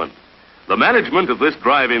and gentlemen. The management of this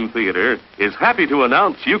drive-in theater is happy to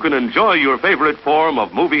announce you can enjoy your favorite form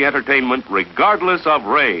of movie entertainment regardless of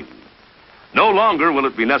rain. No longer will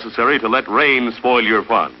it be necessary to let rain spoil your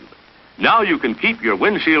fun. Now you can keep your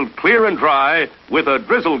windshield clear and dry with a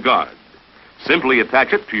drizzle guard. Simply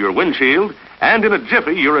attach it to your windshield, and in a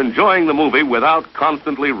jiffy you're enjoying the movie without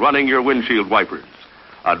constantly running your windshield wipers.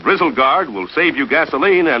 A drizzle guard will save you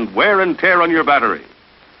gasoline and wear and tear on your battery.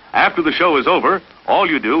 After the show is over, all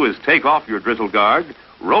you do is take off your drizzle guard,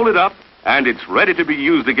 roll it up, and it's ready to be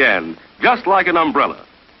used again, just like an umbrella.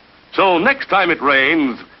 So next time it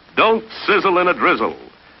rains, don't sizzle in a drizzle.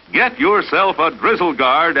 Get yourself a drizzle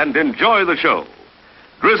guard and enjoy the show.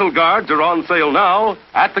 Drizzle guards are on sale now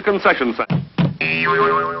at the concession center.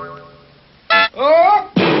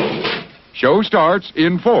 Show starts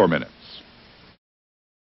in 4 minutes.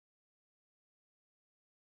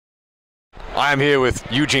 I'm here with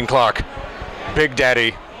Eugene Clark, Big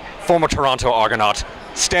Daddy, former Toronto Argonaut,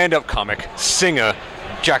 stand-up comic, singer,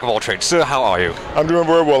 jack of all trades. Sir, how are you? I'm doing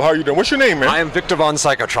very well. How are you doing? What's your name, man? I am Victor von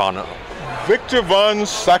Psychotron. Victor von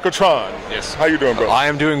Psychotron. Yes. How you doing, bro? I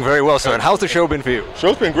am doing very well, sir. And how's the show been for you?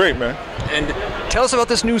 Show's been great, man. And tell us about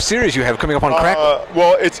this new series you have coming up on Crack.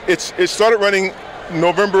 Well, it started running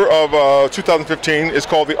November of 2015. It's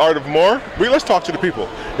called The Art of More. Let's talk to the people.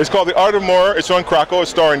 It's called The Art of More. It's on Crackle. It's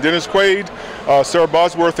starring Dennis Quaid, Sarah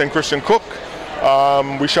Bosworth, and Christian Cook.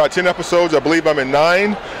 We shot 10 episodes. I believe I'm in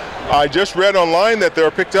 9. I just read online that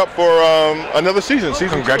they're picked up for another season.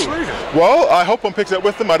 Congratulations. 2. Well, I hope I'm picked up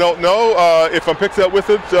with them. I don't know. If I'm picked up with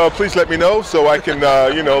it, please let me know so I can,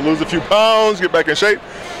 lose a few pounds, get back in shape.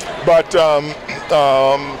 But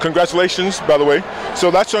congratulations, by the way. So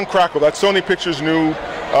that's on Crackle. That's Sony Pictures' new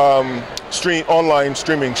online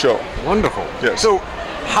streaming show. Wonderful. Yes. So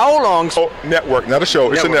how long... Oh, network, not a show.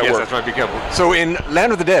 It's a network. Yes, that's right. Be careful. So in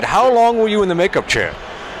Land of the Dead, how long were you in the makeup chair?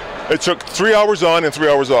 It took 3 hours on and 3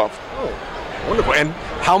 hours off. Oh, wonderful. And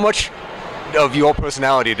how much of your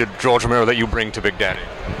personality did George Romero that you bring to Big Daddy?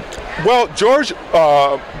 Well, George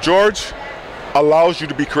allows you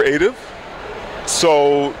to be creative.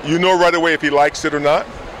 So you know right away if he likes it or not.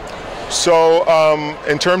 So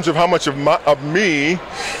in terms of how much of me,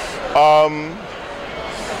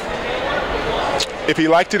 if he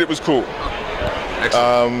liked it, it was cool.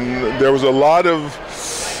 There's a lot of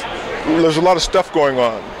stuff going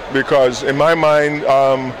on because in my mind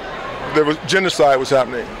there was genocide was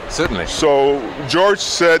happening. Certainly. So George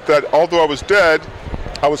said that although I was dead,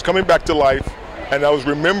 I was coming back to life, and I was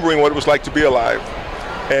remembering what it was like to be alive.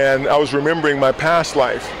 And I was remembering my past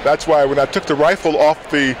life. That's why when I took the rifle off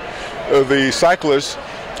the cyclist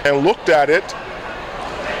and looked at it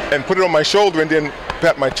and put it on my shoulder and then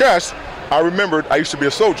pat my chest, I remembered I used to be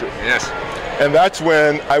a soldier. Yes. And that's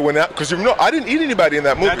when I went out, because I didn't eat anybody in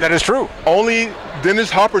that movie. That is true. Only Dennis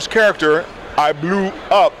Hopper's character, I blew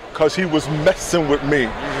up because he was messing with me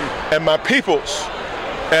and my peoples.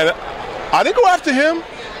 And I didn't go after him.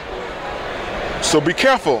 So be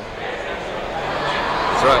careful.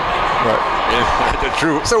 That's right. Right. Yeah,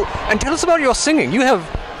 true. So, and tell us about your singing. You have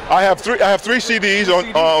I have three CDs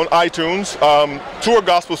on iTunes. Two are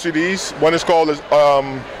gospel CDs. One is called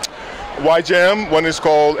Y Jam. One is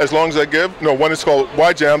called As Long as I Give. No, one is called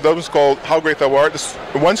Y Jam. The other one's called How Great Thou Art.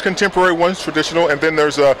 One's contemporary, one's traditional, and then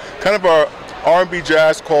there's a kind of a R&B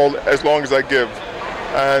jazz called As Long as I Give.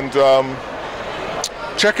 And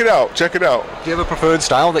check it out. Check it out. Do you have a preferred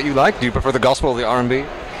style that you like? Do you prefer the gospel or the R&B?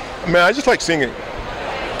 Man, I just like singing.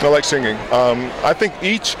 I like singing. I think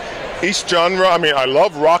each genre. I mean, I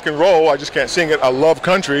love rock and roll. I just can't sing it. I love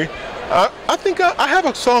country. I think I have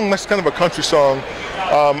a song that's kind of a country song.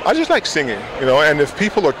 I just like singing, you know. And if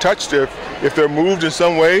people are touched, if they're moved in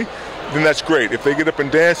some way, then that's great. If they get up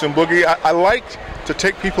and dance and boogie, I like to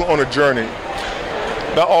take people on a journey.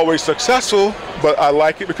 Not always successful, but I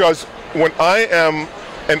like it because when I am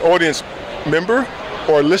an audience member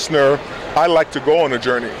or listener, I like to go on a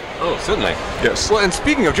journey. Oh, certainly. Yes. Well, and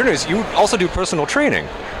speaking of journeys, you also do personal training.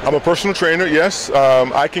 I'm a personal trainer, yes.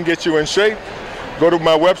 I can get you in shape. Go to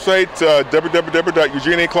my website,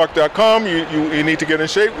 www.eugeneaclark.com. You need to get in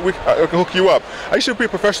shape. I can hook you up. I used to be a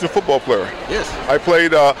professional football player. Yes. I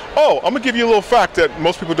played, I'm going to give you a little fact that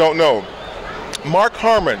most people don't know. Mark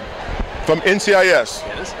Harmon from NCIS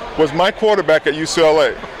was my quarterback at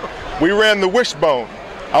UCLA. We ran the wishbone.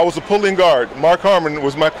 I was a pulling guard. Mark Harmon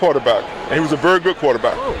was my quarterback, and he was a very good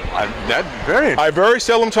quarterback. Oh, I very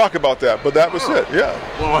seldom talk about that, but that was it, yeah.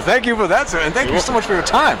 Well, thank you for that, sir, and thank you so much for your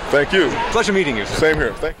time. Thank you. Pleasure meeting you, sir. Same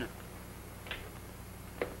here. Thank you.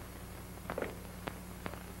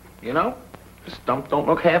 You know, this dump don't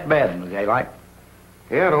look half bad in the daylight.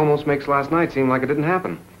 Yeah, it almost makes last night seem like it didn't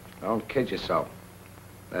happen. Don't kid yourself.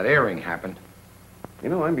 That earring happened. You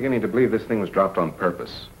know, I'm beginning to believe this thing was dropped on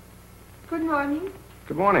purpose. Good morning.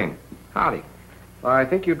 Good morning. Howdy. I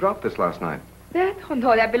think you dropped this last night. That? Oh,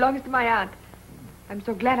 no, that belongs to my aunt. I'm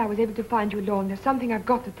so glad I was able to find you alone. There's something I've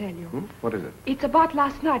got to tell you. What is it? It's about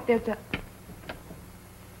last night. There's a...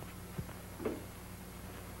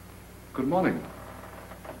 Good morning.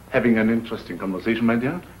 Having an interesting conversation, my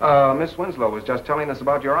dear? Miss Winslow was just telling us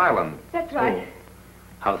about your island. That's right.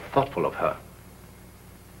 How thoughtful of her.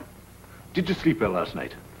 Did you sleep well last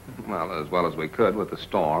night? Well as we could with the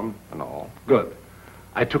storm and all. Good.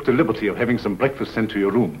 I took the liberty of having some breakfast sent to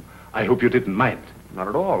your room. I hope you didn't mind. Not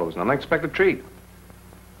at all. It was an unexpected treat.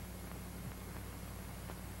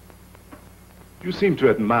 You seem to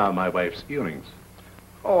admire my wife's earrings.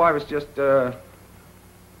 Oh, I was just,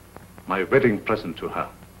 My wedding present to her.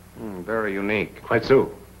 Very unique. Quite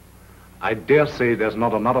so. I dare say there's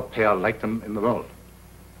not another pair like them in the world.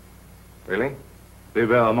 Really? They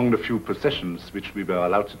were among the few possessions which we were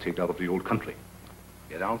allowed to take out of the old country.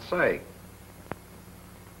 You don't say.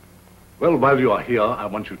 Well, while you are here, I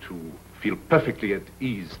want you to feel perfectly at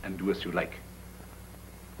ease and do as you like.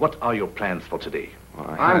 What are your plans for today?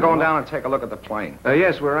 I'm going down and take a look at the plane.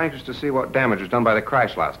 Yes, we're anxious to see what damage was done by the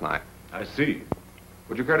crash last night. I see.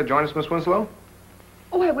 Would you care to join us, Miss Winslow?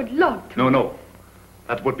 Oh, I would love to. No.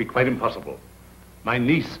 That would be quite impossible. My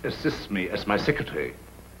niece assists me as my secretary.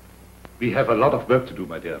 We have a lot of work to do,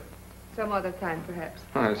 my dear. Some other time, perhaps.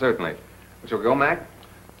 Certainly. Shall we go, Mac?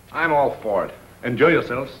 I'm all for it. Enjoy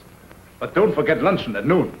yourselves. But don't forget luncheon at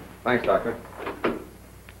noon. Thanks, Doctor.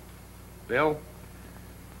 Bill,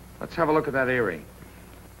 let's have a look at that earring.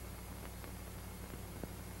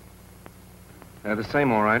 They're the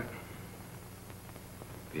same, all right.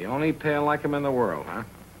 The only pair like him in the world, huh?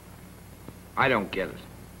 I don't get it.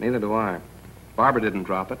 Neither do I. Barbara didn't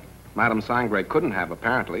drop it. Madame Sangre couldn't have,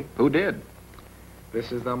 apparently. Who did?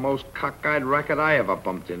 This is the most cockeyed racket I ever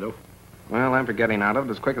bumped into. Well, I'm for getting out of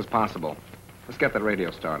it as quick as possible. Let's get the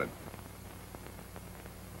radio started.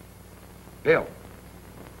 Bill,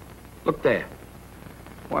 look there.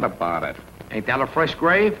 What about it? Ain't that a fresh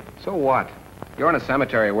grave? So what? You're in a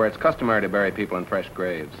cemetery where it's customary to bury people in fresh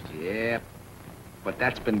graves. Yeah, but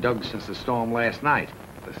that's been dug since the storm last night.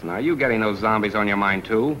 Listen, are you getting those zombies on your mind,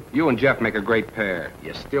 too? You and Jeff make a great pair.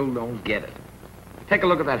 You still don't get it. Take a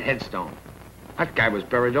look at that headstone. That guy was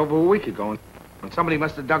buried over a week ago, and somebody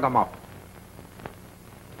must have dug him up.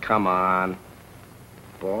 Come on.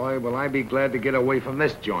 Boy, will I be glad to get away from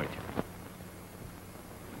this joint.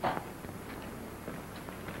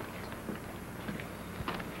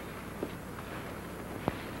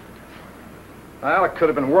 Well, it could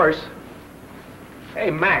have been worse. Hey,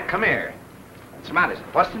 Mac, come here. What's the matter? Is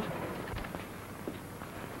it busted?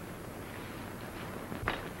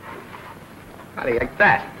 How do you like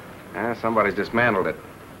that? Somebody's dismantled it.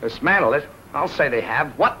 Dismantled it? I'll say they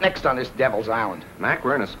have. What next on this devil's island? Mac,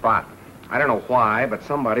 we're in a spot. I don't know why, but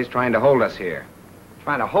somebody's trying to hold us here.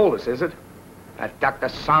 Trying to hold us, is it? That Dr.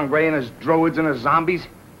 Sangre and his druids and his zombies?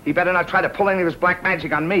 He better not try to pull any of his black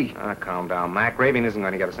magic on me. Calm down, Mac. Raving isn't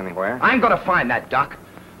going to get us anywhere. I'm going to find that, Doc.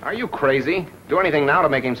 Are you crazy? Do anything now to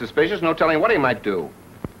make him suspicious, no telling what he might do.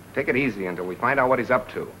 Take it easy until we find out what he's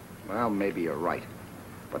up to. Well, maybe you're right.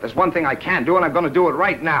 But there's one thing I can do, and I'm going to do it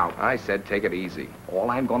right now. I said take it easy. All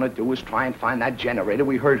I'm going to do is try and find that generator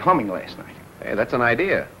we heard humming last night. Hey, that's an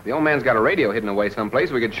idea. The old man's got a radio hidden away someplace.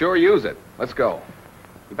 We could sure use it. Let's go.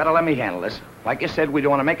 You better let me handle this. Like you said, we don't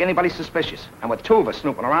want to make anybody suspicious. And with two of us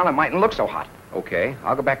snooping around, it mightn't look so hot. Okay,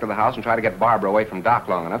 I'll go back to the house and try to get Barbara away from Doc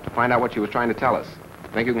long enough to find out what she was trying to tell us.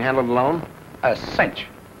 Think you can handle it alone? A cinch.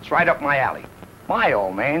 It's right up my alley. My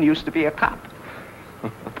old man used to be a cop.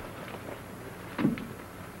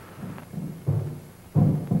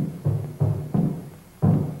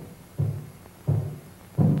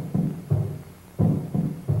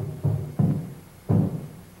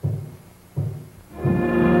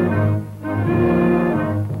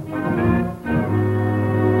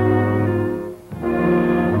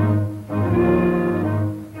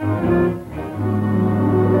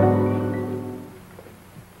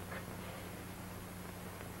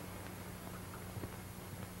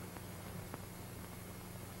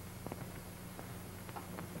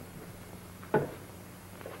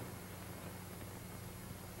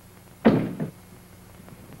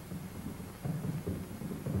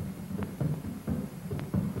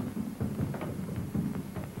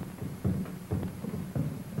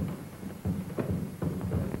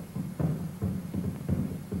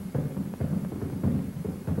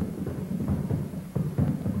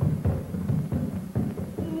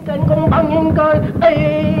 Trên con băng nhân coi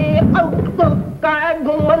ê âu cực cái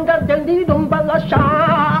cùng mình ra chân đi đụng băng ở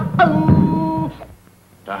xa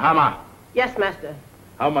Tahama, Yes, master.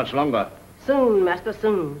 how much longer? Soon, master,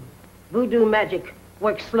 soon. Voodoo magic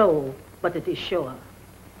works slow, but it is sure.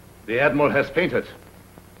 The Admiral has fainted.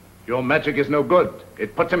 Your magic is no good.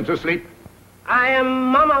 It puts him to sleep. I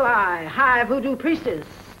am Mamalai, high voodoo priestess.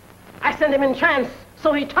 I sent him in trance,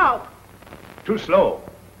 so he talk. Too slow.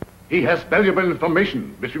 He has valuable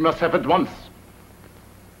information, which we must have at once.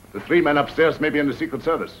 The three men upstairs may be in the Secret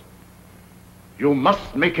Service. You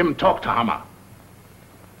must make him talk, Tahama.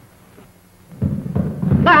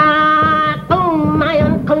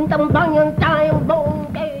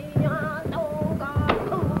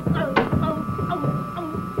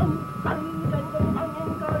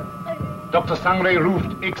 Dr. Sangre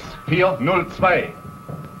ruft X402.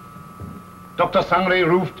 Dr. Sangre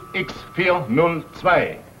ruft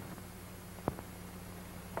X402.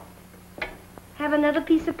 Have another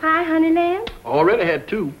piece of pie, honey lamb? Already had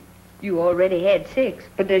 2. You already had 6,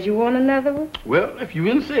 but does you want another one? Well, if you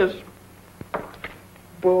insist.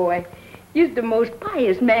 Boy, you're the most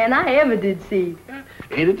pious man I ever did see.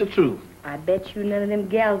 Ain't it the truth? I bet you none of them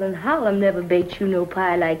gals in Harlem never baked you no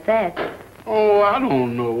pie like that. Oh, I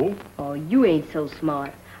don't know. Oh, you ain't so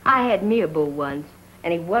smart. I had me a beau once,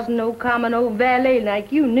 and he wasn't no common old valet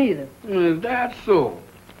like you neither. Is that so?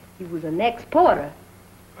 He was an ex-porter.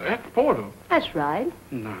 Ex-porter? That's right.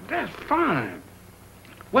 Now, that's fine.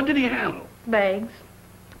 What did he handle? Bags.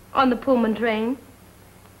 On the Pullman train.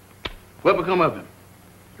 What become of him?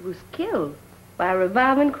 He was killed by a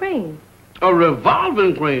revolving crane. A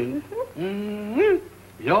revolving crane?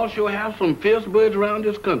 Mm-hmm. Y'all sure have some fierce birds around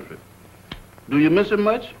this country. Do you miss him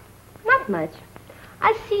much? Not much.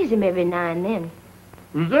 I sees him every now and then.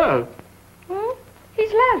 Who's that?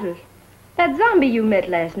 He's Lazarus. That zombie you met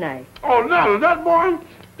last night. Oh, Lazarus, that boy?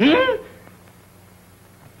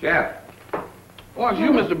 Jeff. Oh, it's you,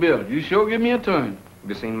 Mr. Bill. You sure give me a turn. Have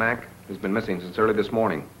you seen Mac? He's been missing since early this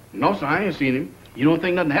morning. No, sir, I ain't seen him. You don't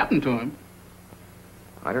think nothing happened to him?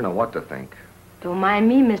 I don't know what to think. Don't mind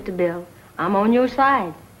me, Mr. Bill. I'm on your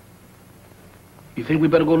side. You think we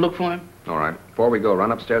better go look for him? All right. Before we go,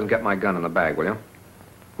 run upstairs and get my gun in the bag, will you?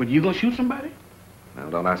 Well, you gonna shoot somebody? Now,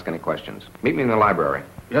 don't ask any questions. Meet me in the library.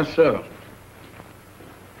 Yes, sir.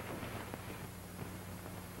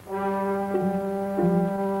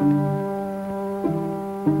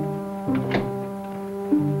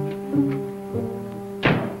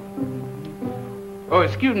 Oh,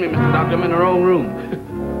 excuse me, Mr. Doctor, I'm in the wrong room.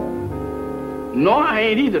 No, I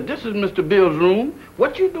ain't either. This is Mr. Bill's room.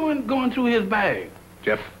 What you doing going through his bag?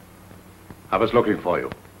 Jeff, I was looking for you.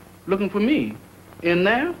 Looking for me? In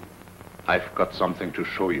there? I've got something to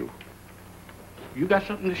show you. You got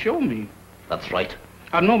something to show me? That's right.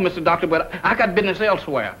 I know, Mr. Doctor, but I got business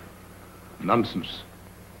elsewhere. Nonsense.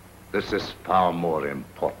 This is far more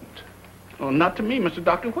important. Oh, not to me, Mr.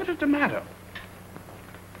 Doctor. What is the matter?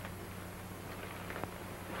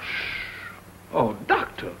 Oh,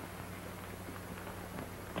 Doctor.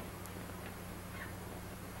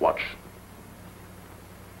 Watch.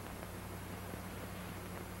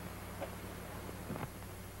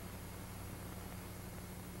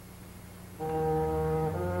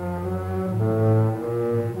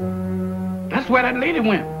 where that lady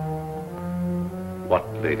went. What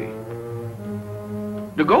lady?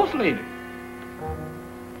 The ghost lady.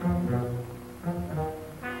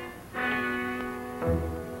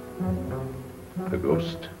 The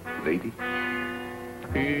ghost lady?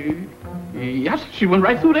 Yes, she went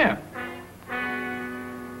right through there.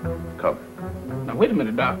 Come. Now, wait a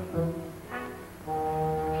minute, Doc.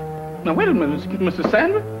 Now, wait a minute, Mr.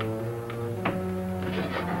 Sandra.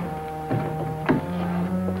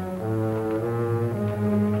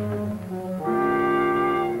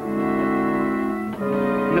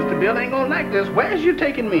 Mr. Bill ain't gonna like this. Where's you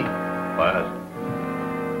taking me? Where?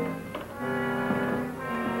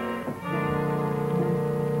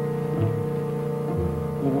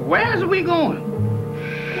 Where's we going?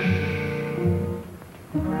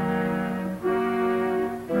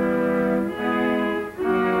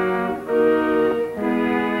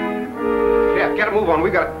 Jeff, get a move on. We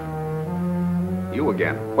got... You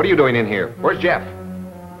again. What are you doing in here? Where's Jeff?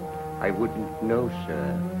 I wouldn't know,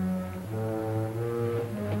 sir.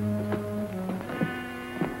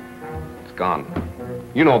 It's gone.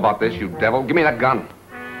 You know about this, you devil. Give me that gun.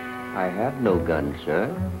 I have no gun,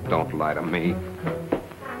 sir. Don't lie to me.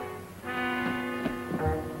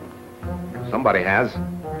 Somebody has.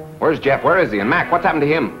 Where's Jeff? Where is he? And Mac, what's happened to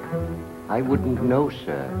him? I wouldn't know,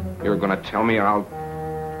 sir. You're gonna tell me or I'll...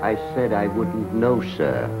 I said I wouldn't know,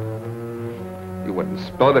 sir. You wouldn't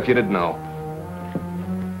spill it if you didn't know.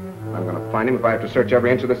 I'm gonna find him if I have to search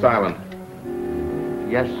every inch of this island.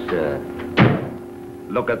 Yes, sir.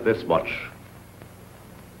 Look at this watch.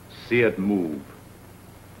 See it move.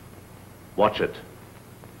 Watch it.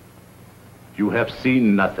 You have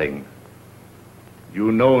seen nothing.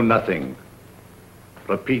 You know nothing.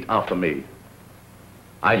 Repeat after me.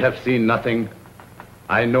 I have seen nothing.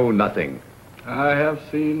 I know nothing. I have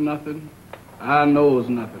seen nothing. I knows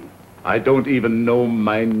nothing. I don't even know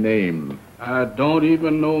my name. I don't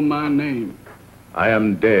even know my name. I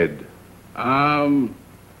am dead. I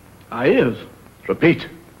is. Repeat.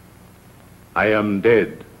 I am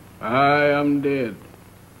dead. I am dead.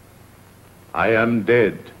 I am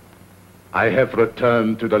dead. I have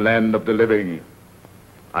returned to the land of the living.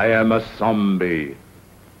 I am a zombie.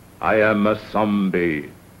 I am a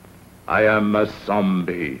zombie. I am a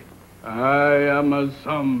zombie. I am a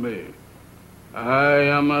zombie. I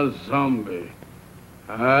am a zombie.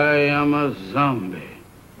 I am a zombie.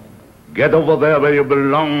 Get over there where you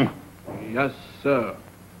belong. Yes, sir.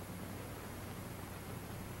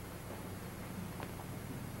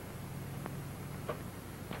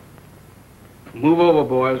 Move over,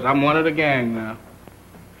 boys. I'm one of the gang now.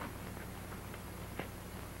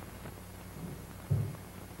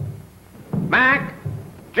 Mac!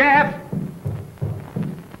 Jeff!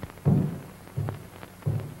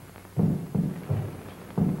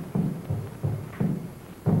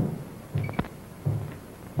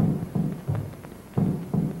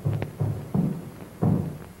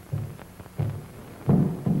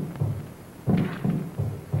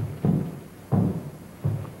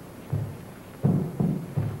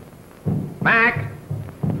 Mac!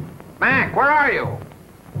 Mac, where are you?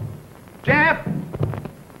 Jeff!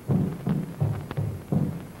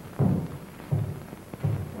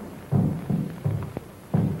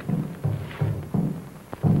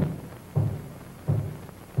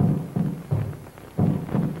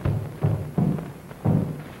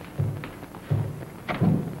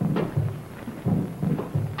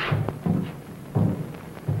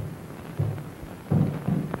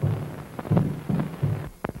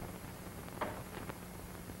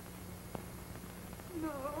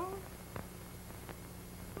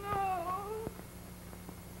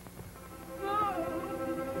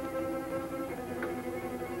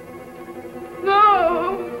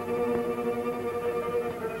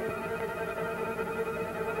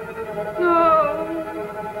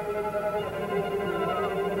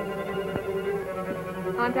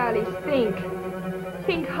 Aunt Alice, think.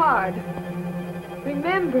 Think hard.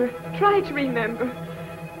 Remember. Try to remember.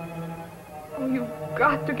 Oh, you've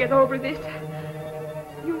got to get over this.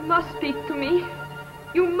 You must speak to me.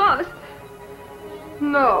 You must.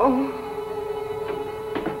 No.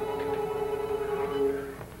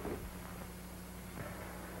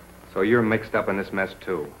 So you're mixed up in this mess,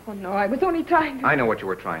 too. Oh, no, I was only trying to... I know what you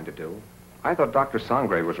were trying to do. I thought Dr.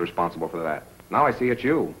 Sangre was responsible for that. Now I see it's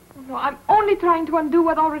you. Oh, no, I'm only trying to undo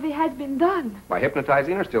what already has been done. By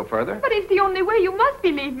hypnotizing her still further? But it's the only way. You must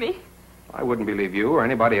believe me. I wouldn't believe you or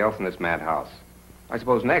anybody else in this madhouse. I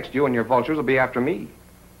suppose next you and your vultures will be after me.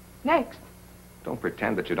 Next? Don't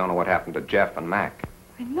pretend that you don't know what happened to Jeff and Mac.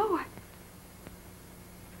 I know it.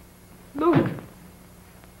 Look.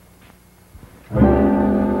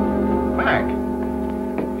 Mac!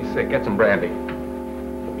 He's sick. Get some brandy.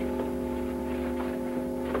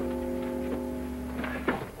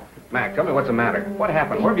 Mac, tell me what's the matter. What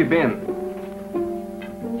happened? Where have you been?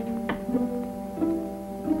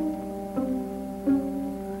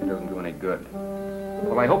 It doesn't do any good.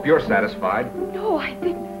 Well, I hope you're satisfied. No, I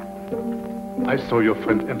didn't. I saw your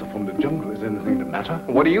friend enter from the jungle. Is anything the matter?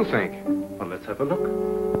 What do you think? Well, let's have a look.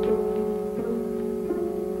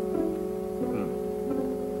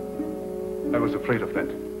 I was afraid of that.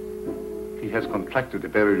 He has contracted a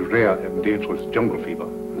very rare and dangerous jungle fever.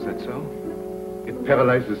 Is that so? It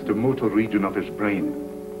paralyzes the motor region of his brain.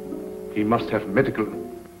 He must have medical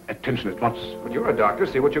attention at once. But you're a doctor.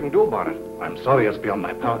 See what you can do about it. I'm sorry, it's beyond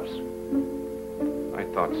my powers. I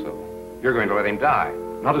thought so. You're going to let him die.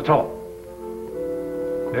 Not at all.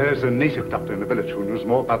 There's a native doctor in the village who knows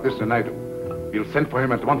more about this than I do. We'll send for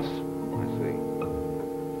him at once. I see.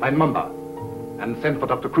 Find Mamba and send for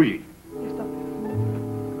Dr. Kui. Yes, Doctor.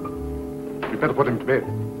 You better put him to bed.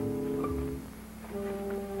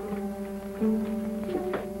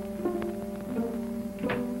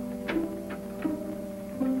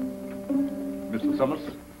 Mr. Summers,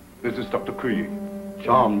 this is Dr. Kui.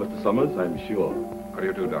 Charmed, Mr. Summers, I'm sure. How do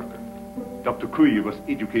you do, Doctor? Dr. Kui was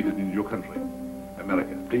educated in your country,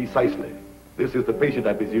 America. Precisely. This is the patient,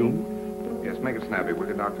 I presume? Yes, make it snappy, will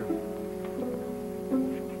you, Doctor?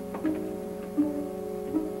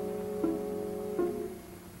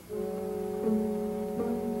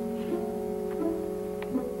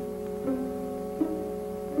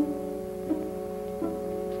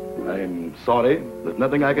 I'm sorry. There's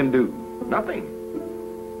nothing I can do. Nothing.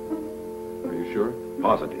 Are you sure?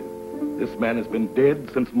 Positive. This man has been dead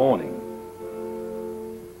since morning.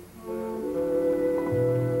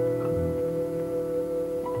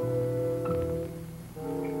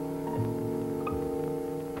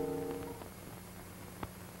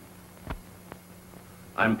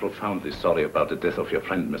 I'm profoundly sorry about the death of your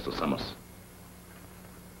friend, Mr. Summers.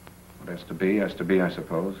 What has to be, I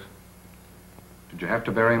suppose. Did you have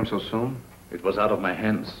to bury him so soon? It was out of my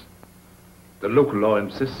hands. The local law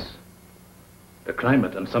insists. The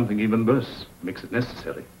climate and something even worse makes it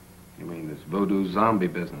necessary. You mean this voodoo zombie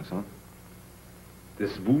business, huh?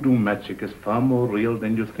 This voodoo magic is far more real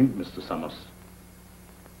than you think, Mr. Summers.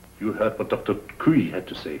 You heard what Dr. Kui had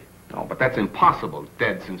to say. No, but that's impossible.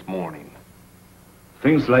 Dead since morning.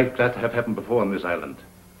 Things like that have happened before on this island.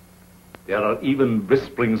 There are even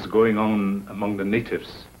whisperings going on among the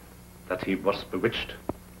natives that he was bewitched.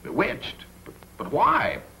 Bewitched? But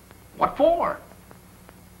why? What for?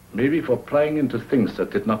 Maybe for prying into things that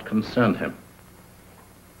did not concern him.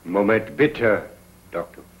 Moment bitte,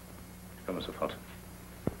 Doctor. Come sofort.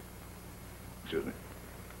 Excuse me.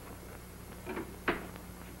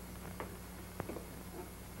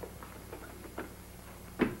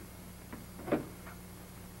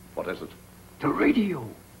 What is it? The radio.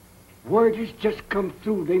 Word has just come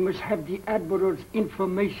through. They must have the Admiral's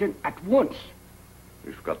information at once.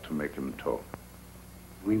 We've got to make him talk.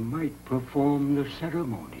 We might perform the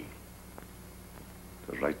ceremony.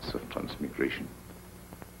 The rites of transmigration.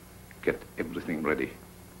 Get everything ready.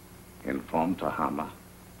 Inform Tahama.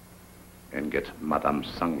 And get Madame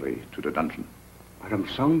Sangri to the dungeon. Madame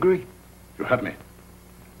Sangri? You heard me.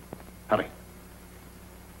 Hurry.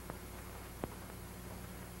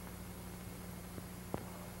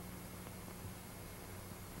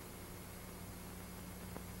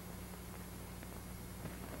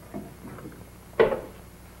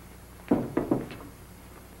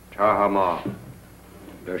 Tahama,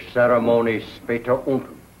 the ceremony später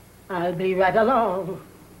unten. I'll be right along.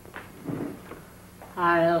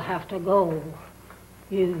 I'll have to go.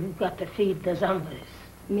 You've got to feed the zombies.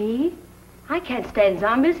 Me? I can't stand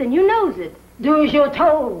zombies, and you knows it. Do as you're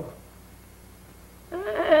told.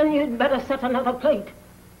 And you'd better set another plate.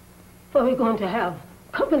 For we're going to have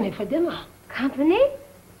company for dinner. Company?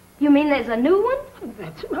 You mean there's a new one?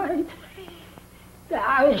 That's right. The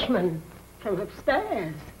Irishman from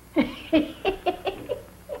upstairs. Well,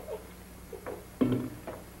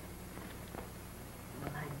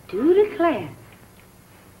 I do declare.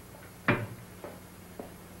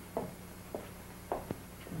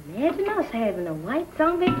 Imagine us having a white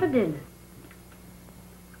zombie for dinner.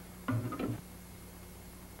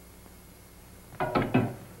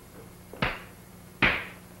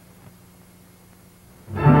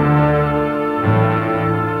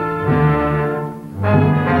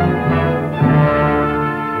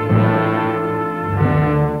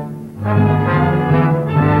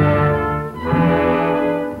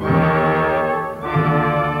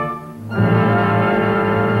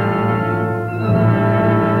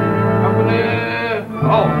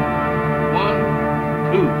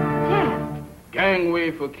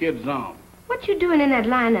 Kids on. What you doing in that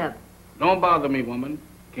lineup? Don't bother me, woman.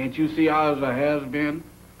 Can't you see how the hair's been?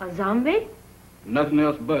 A zombie? Nothing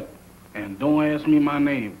else but. And don't ask me my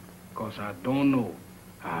name, 'cause I don't know.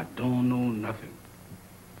 I don't know nothing.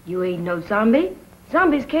 You ain't no zombie.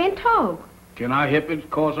 Zombies can't talk. Can I help it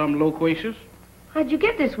 'cause I'm loquacious? How'd you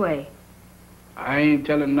get this way? I ain't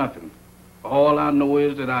telling nothing. All I know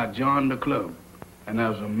is that I joined the club. And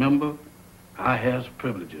as a member, I has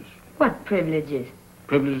privileges. What privileges?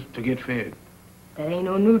 Privileges to get fed. That ain't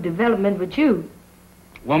no new development with you.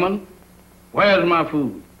 Woman, where's my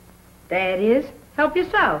food? There it is. Help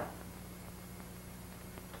yourself.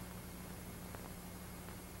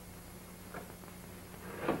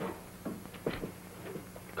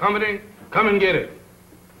 Company, come and get it.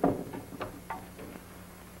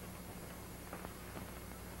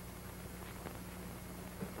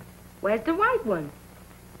 Where's the white one?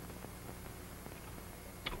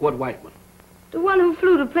 What white one? The one who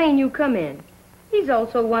flew the plane you come in. He's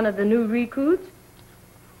also one of the new recruits.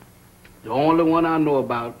 The only one I know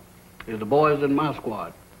about is the boys in my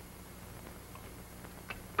squad.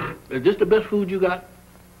 Is this the best food you got?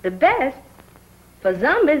 The best? For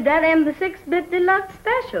zombies, that am the 6-bit deluxe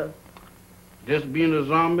special. Just being a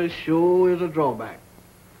zombie sure is a drawback.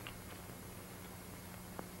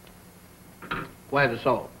 Where's the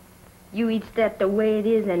salt? You eats that the way it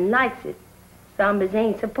is and likes it. Zombies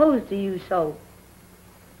ain't supposed to use salt.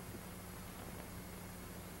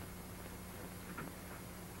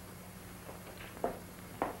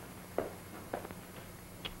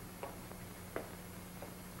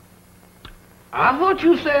 I thought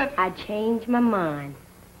you said... I changed my mind.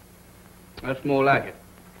 That's more like it.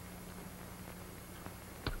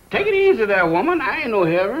 Take it easy there, woman. I ain't no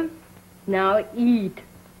heroin. Now eat.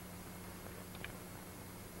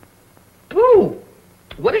 Pooh!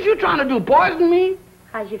 What is you trying to do, poison me?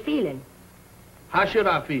 How's you feeling? How should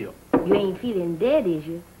I feel? You ain't feeling dead, is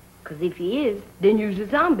you? 'Cause if you is, then you's a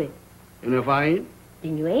zombie. And if I ain't?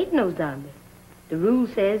 Then you ain't no zombie. The rule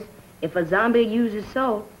says if a zombie uses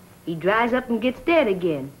salt, he dries up and gets dead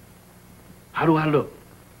again. How do I look?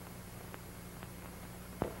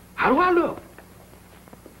 How do I look?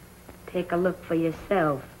 Take a look for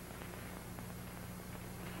yourself.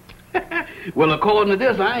 Well, according to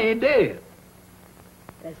this, I ain't dead.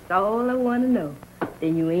 That's all I want to know.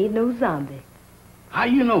 Then you ain't no zombie. How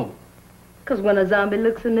you know? 'Cause when a zombie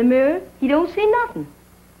looks in the mirror, he don't see nothing.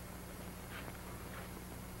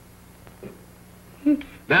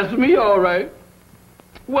 That's me, all right.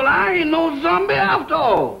 Well, I ain't no zombie after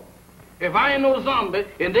all. If I ain't no zombie,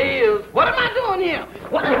 and there is, what am I doing here?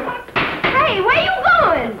 What am I... Hey, where you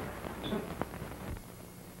going?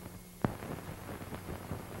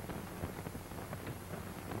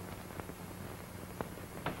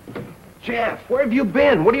 Jeff, where have you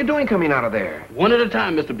been? What are you doing coming out of there? One at a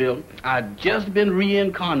time, Mr. Bill. I just been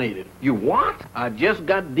reincarnated. You what? I just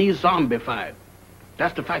got de-zombified.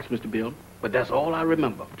 That's the facts, Mr. Bill. But that's all I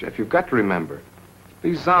remember. Jeff, you've got to remember.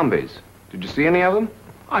 These zombies. Did you see any of them?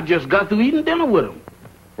 I just got through eating dinner with them.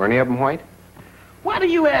 Were any of them white? Why do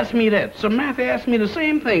you ask me that? Samantha asked me the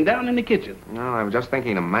same thing down in the kitchen. No, I was just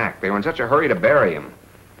thinking of Mac. They were in such a hurry to bury him.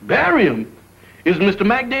 Bury him? Is Mr.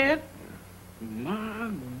 Mac dead?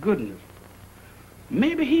 My goodness.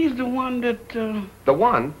 Maybe he's the one that, The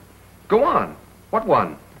one? Go on. What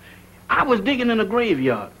one? I was digging in a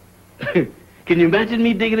graveyard. Can you imagine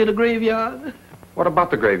me digging in a graveyard? What about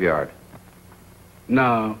the graveyard?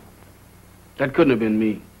 No. That couldn't have been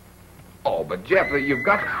me. Oh, but Jeff, you've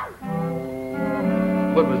got...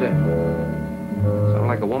 What was that? Sounded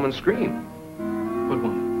like a woman's scream. What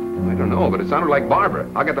woman? I don't know, but it sounded like Barbara.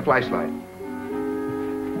 I'll get the flashlight.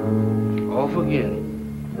 Off again.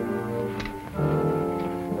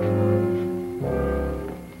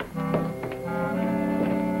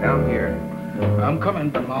 Down here. I'm coming,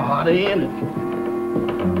 but my heart ain't in it.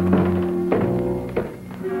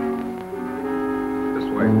 This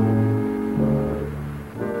way.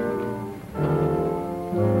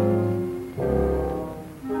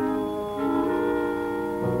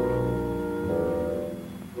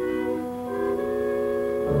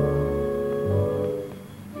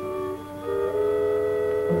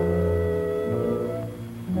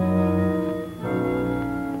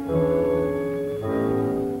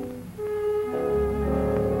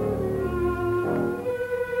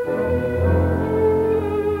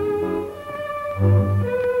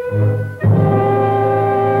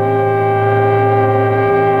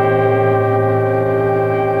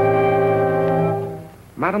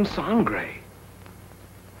 Madame Sangre.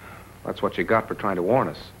 That's what you got for trying to warn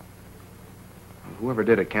us. Whoever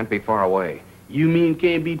did it can't be far away. You mean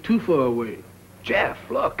can't be too far away? Jeff,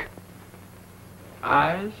 look.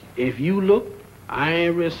 Eyes, if you look, I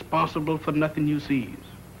ain't responsible for nothing you sees.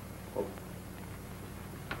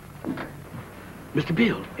 Mr.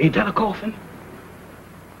 Bill, ain't that a coffin?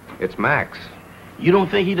 It's Max. You don't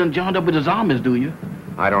think he done joined up with the zombies, do you?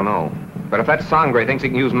 I don't know. But if that Sangre thinks he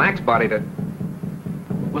can use Max's body to...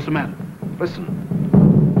 What's the matter? Listen.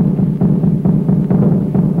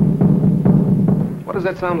 What does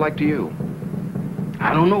that sound like to you?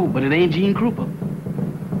 I don't know, but it ain't Gene Krupa.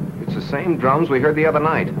 It's the same drums we heard the other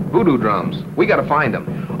night. Voodoo drums. We gotta find them.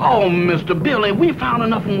 Oh, Mr. Bill, ain't we found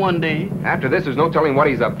enough in one day? After this, there's no telling what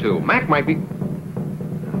he's up to. Mac might be...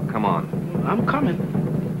 Come on. I'm coming.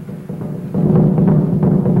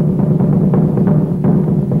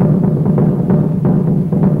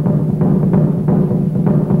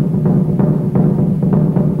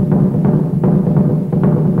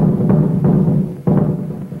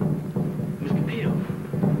 Mr. Bill,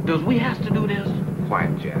 does we have to do this?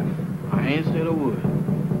 Quiet, Jeff. I ain't said a word.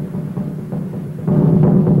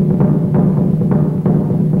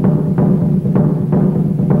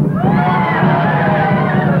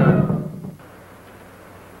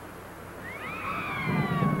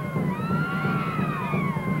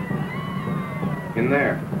 In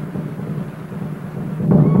there.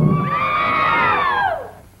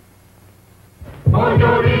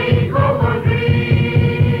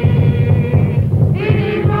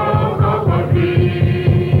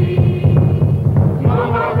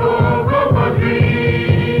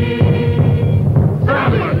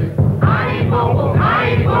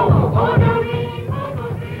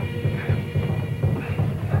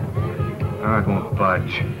 I won't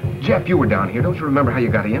budge. Jeff, you were down here. Don't you remember how you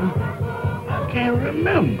got in? I can't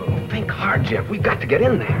remember. Think hard, Jeff. We've got to get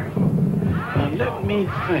in there. Now, let me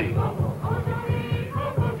think.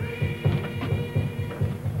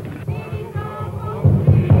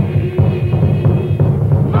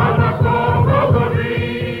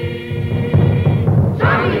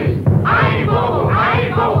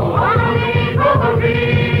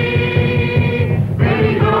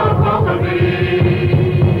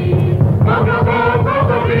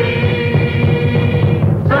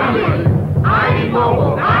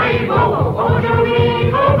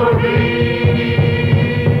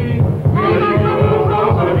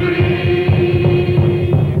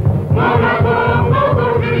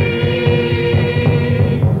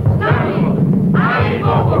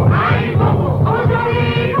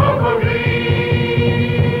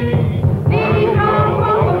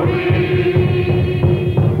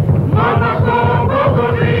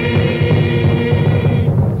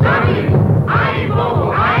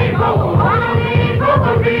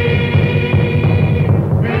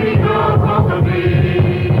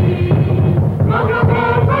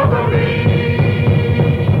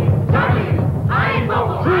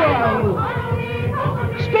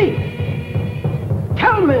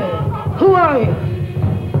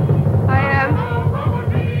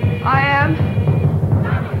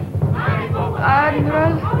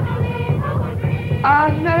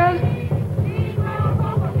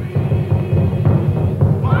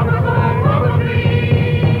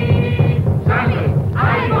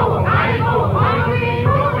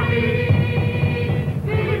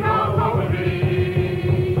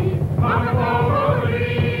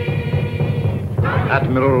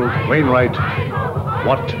 Admiral Wainwright,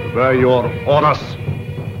 what were your orders?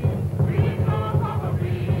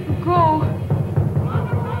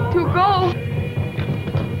 To go.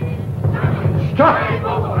 Stop!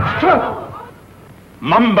 Stop!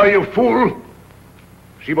 Mamba, you fool!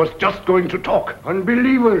 She was just going to talk.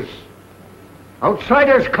 Unbelievers.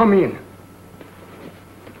 Outsiders come in.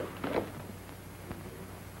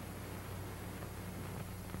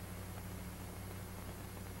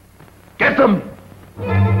 Get them!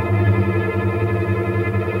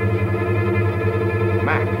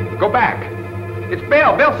 Mac, go back. It's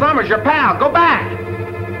Bill. Bill Summers, your pal. Go back.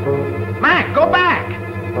 Mac, go back.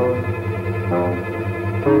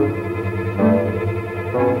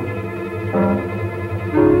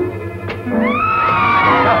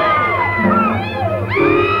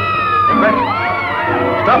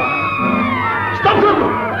 Stop! Stop them!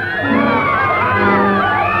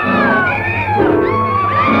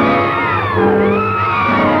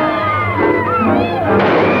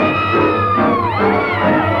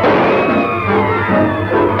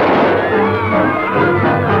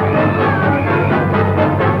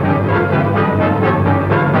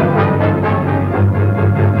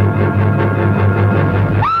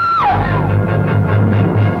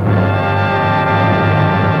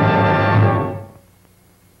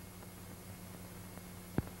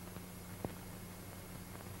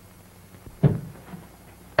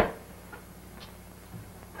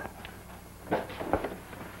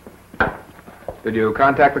 Did you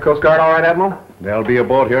contact the Coast Guard all right, Admiral? They'll be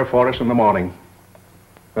aboard here for us in the morning.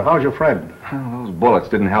 So how's your friend? Well, those bullets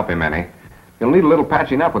didn't help him any. He'll need a little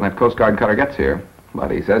patching up when that Coast Guard cutter gets here. But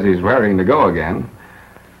he says he's raring to go again.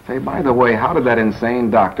 Say, by the way, how did that insane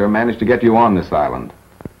doctor manage to get you on this island?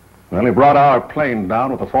 Well, he brought our plane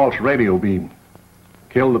down with a false radio beam.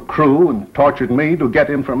 Killed the crew and tortured me to get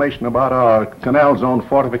information about our canal zone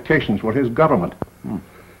fortifications for his government.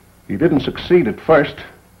 He didn't succeed at first.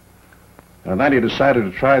 And then he decided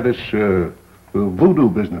to try this voodoo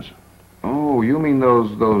business. Oh, you mean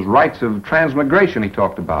those rites of transmigration he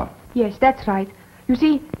talked about? Yes, that's right. You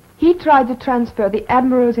see, he tried to transfer the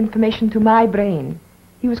Admiral's information to my brain.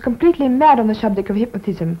 He was completely mad on the subject of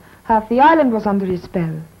hypnotism. Half the island was under his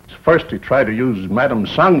spell. First, he tried to use Madame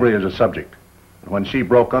Sangre as a subject. When she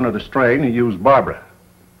broke under the strain, he used Barbara.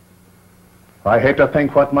 I hate to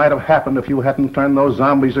think what might have happened if you hadn't turned those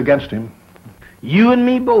zombies against him. You and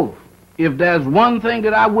me both. If there's one thing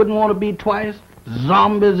that I wouldn't want to be twice,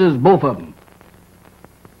 zombies is both of them.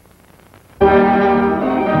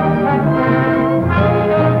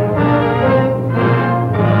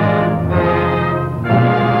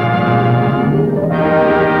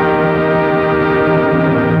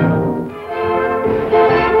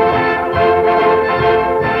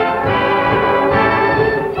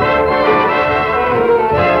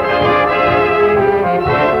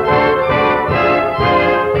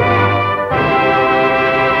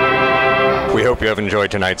 If you have enjoyed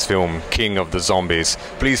tonight's film, King of the Zombies,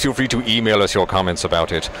 please feel free to email us your comments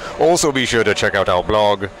about it. Also be sure to check out our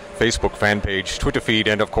blog, Facebook fan page, Twitter feed,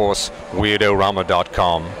 and of course,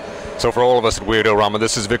 Weird-O-Rama.com. So for all of us at Weird-O-Rama,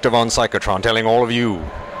 this is Victor von Psychotron telling all of you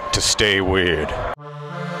to stay weird.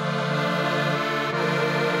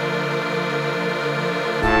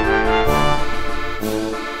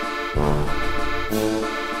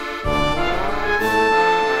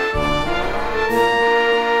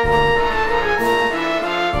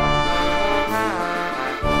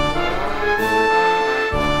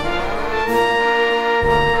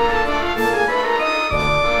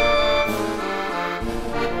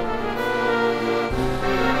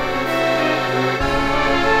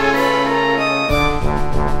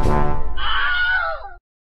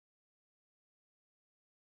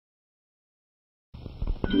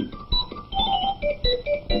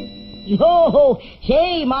 Oh,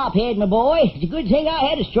 say, Mophead, my boy, it's a good thing I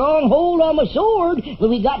had a strong hold on my sword when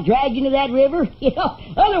we got dragged into that river.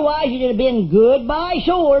 Otherwise it'd have been goodbye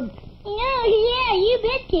sword. Yeah, you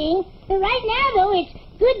bet, King. But right now, though, it's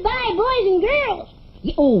goodbye, boys and girls.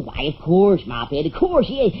 Yeah, oh, why, of course, Mophead, of course.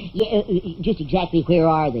 Yeah, just exactly where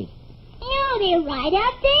are they? No, they're right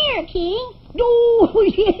out there, King. Oh,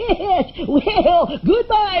 yes. Well,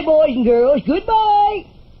 goodbye, boys and girls. Goodbye.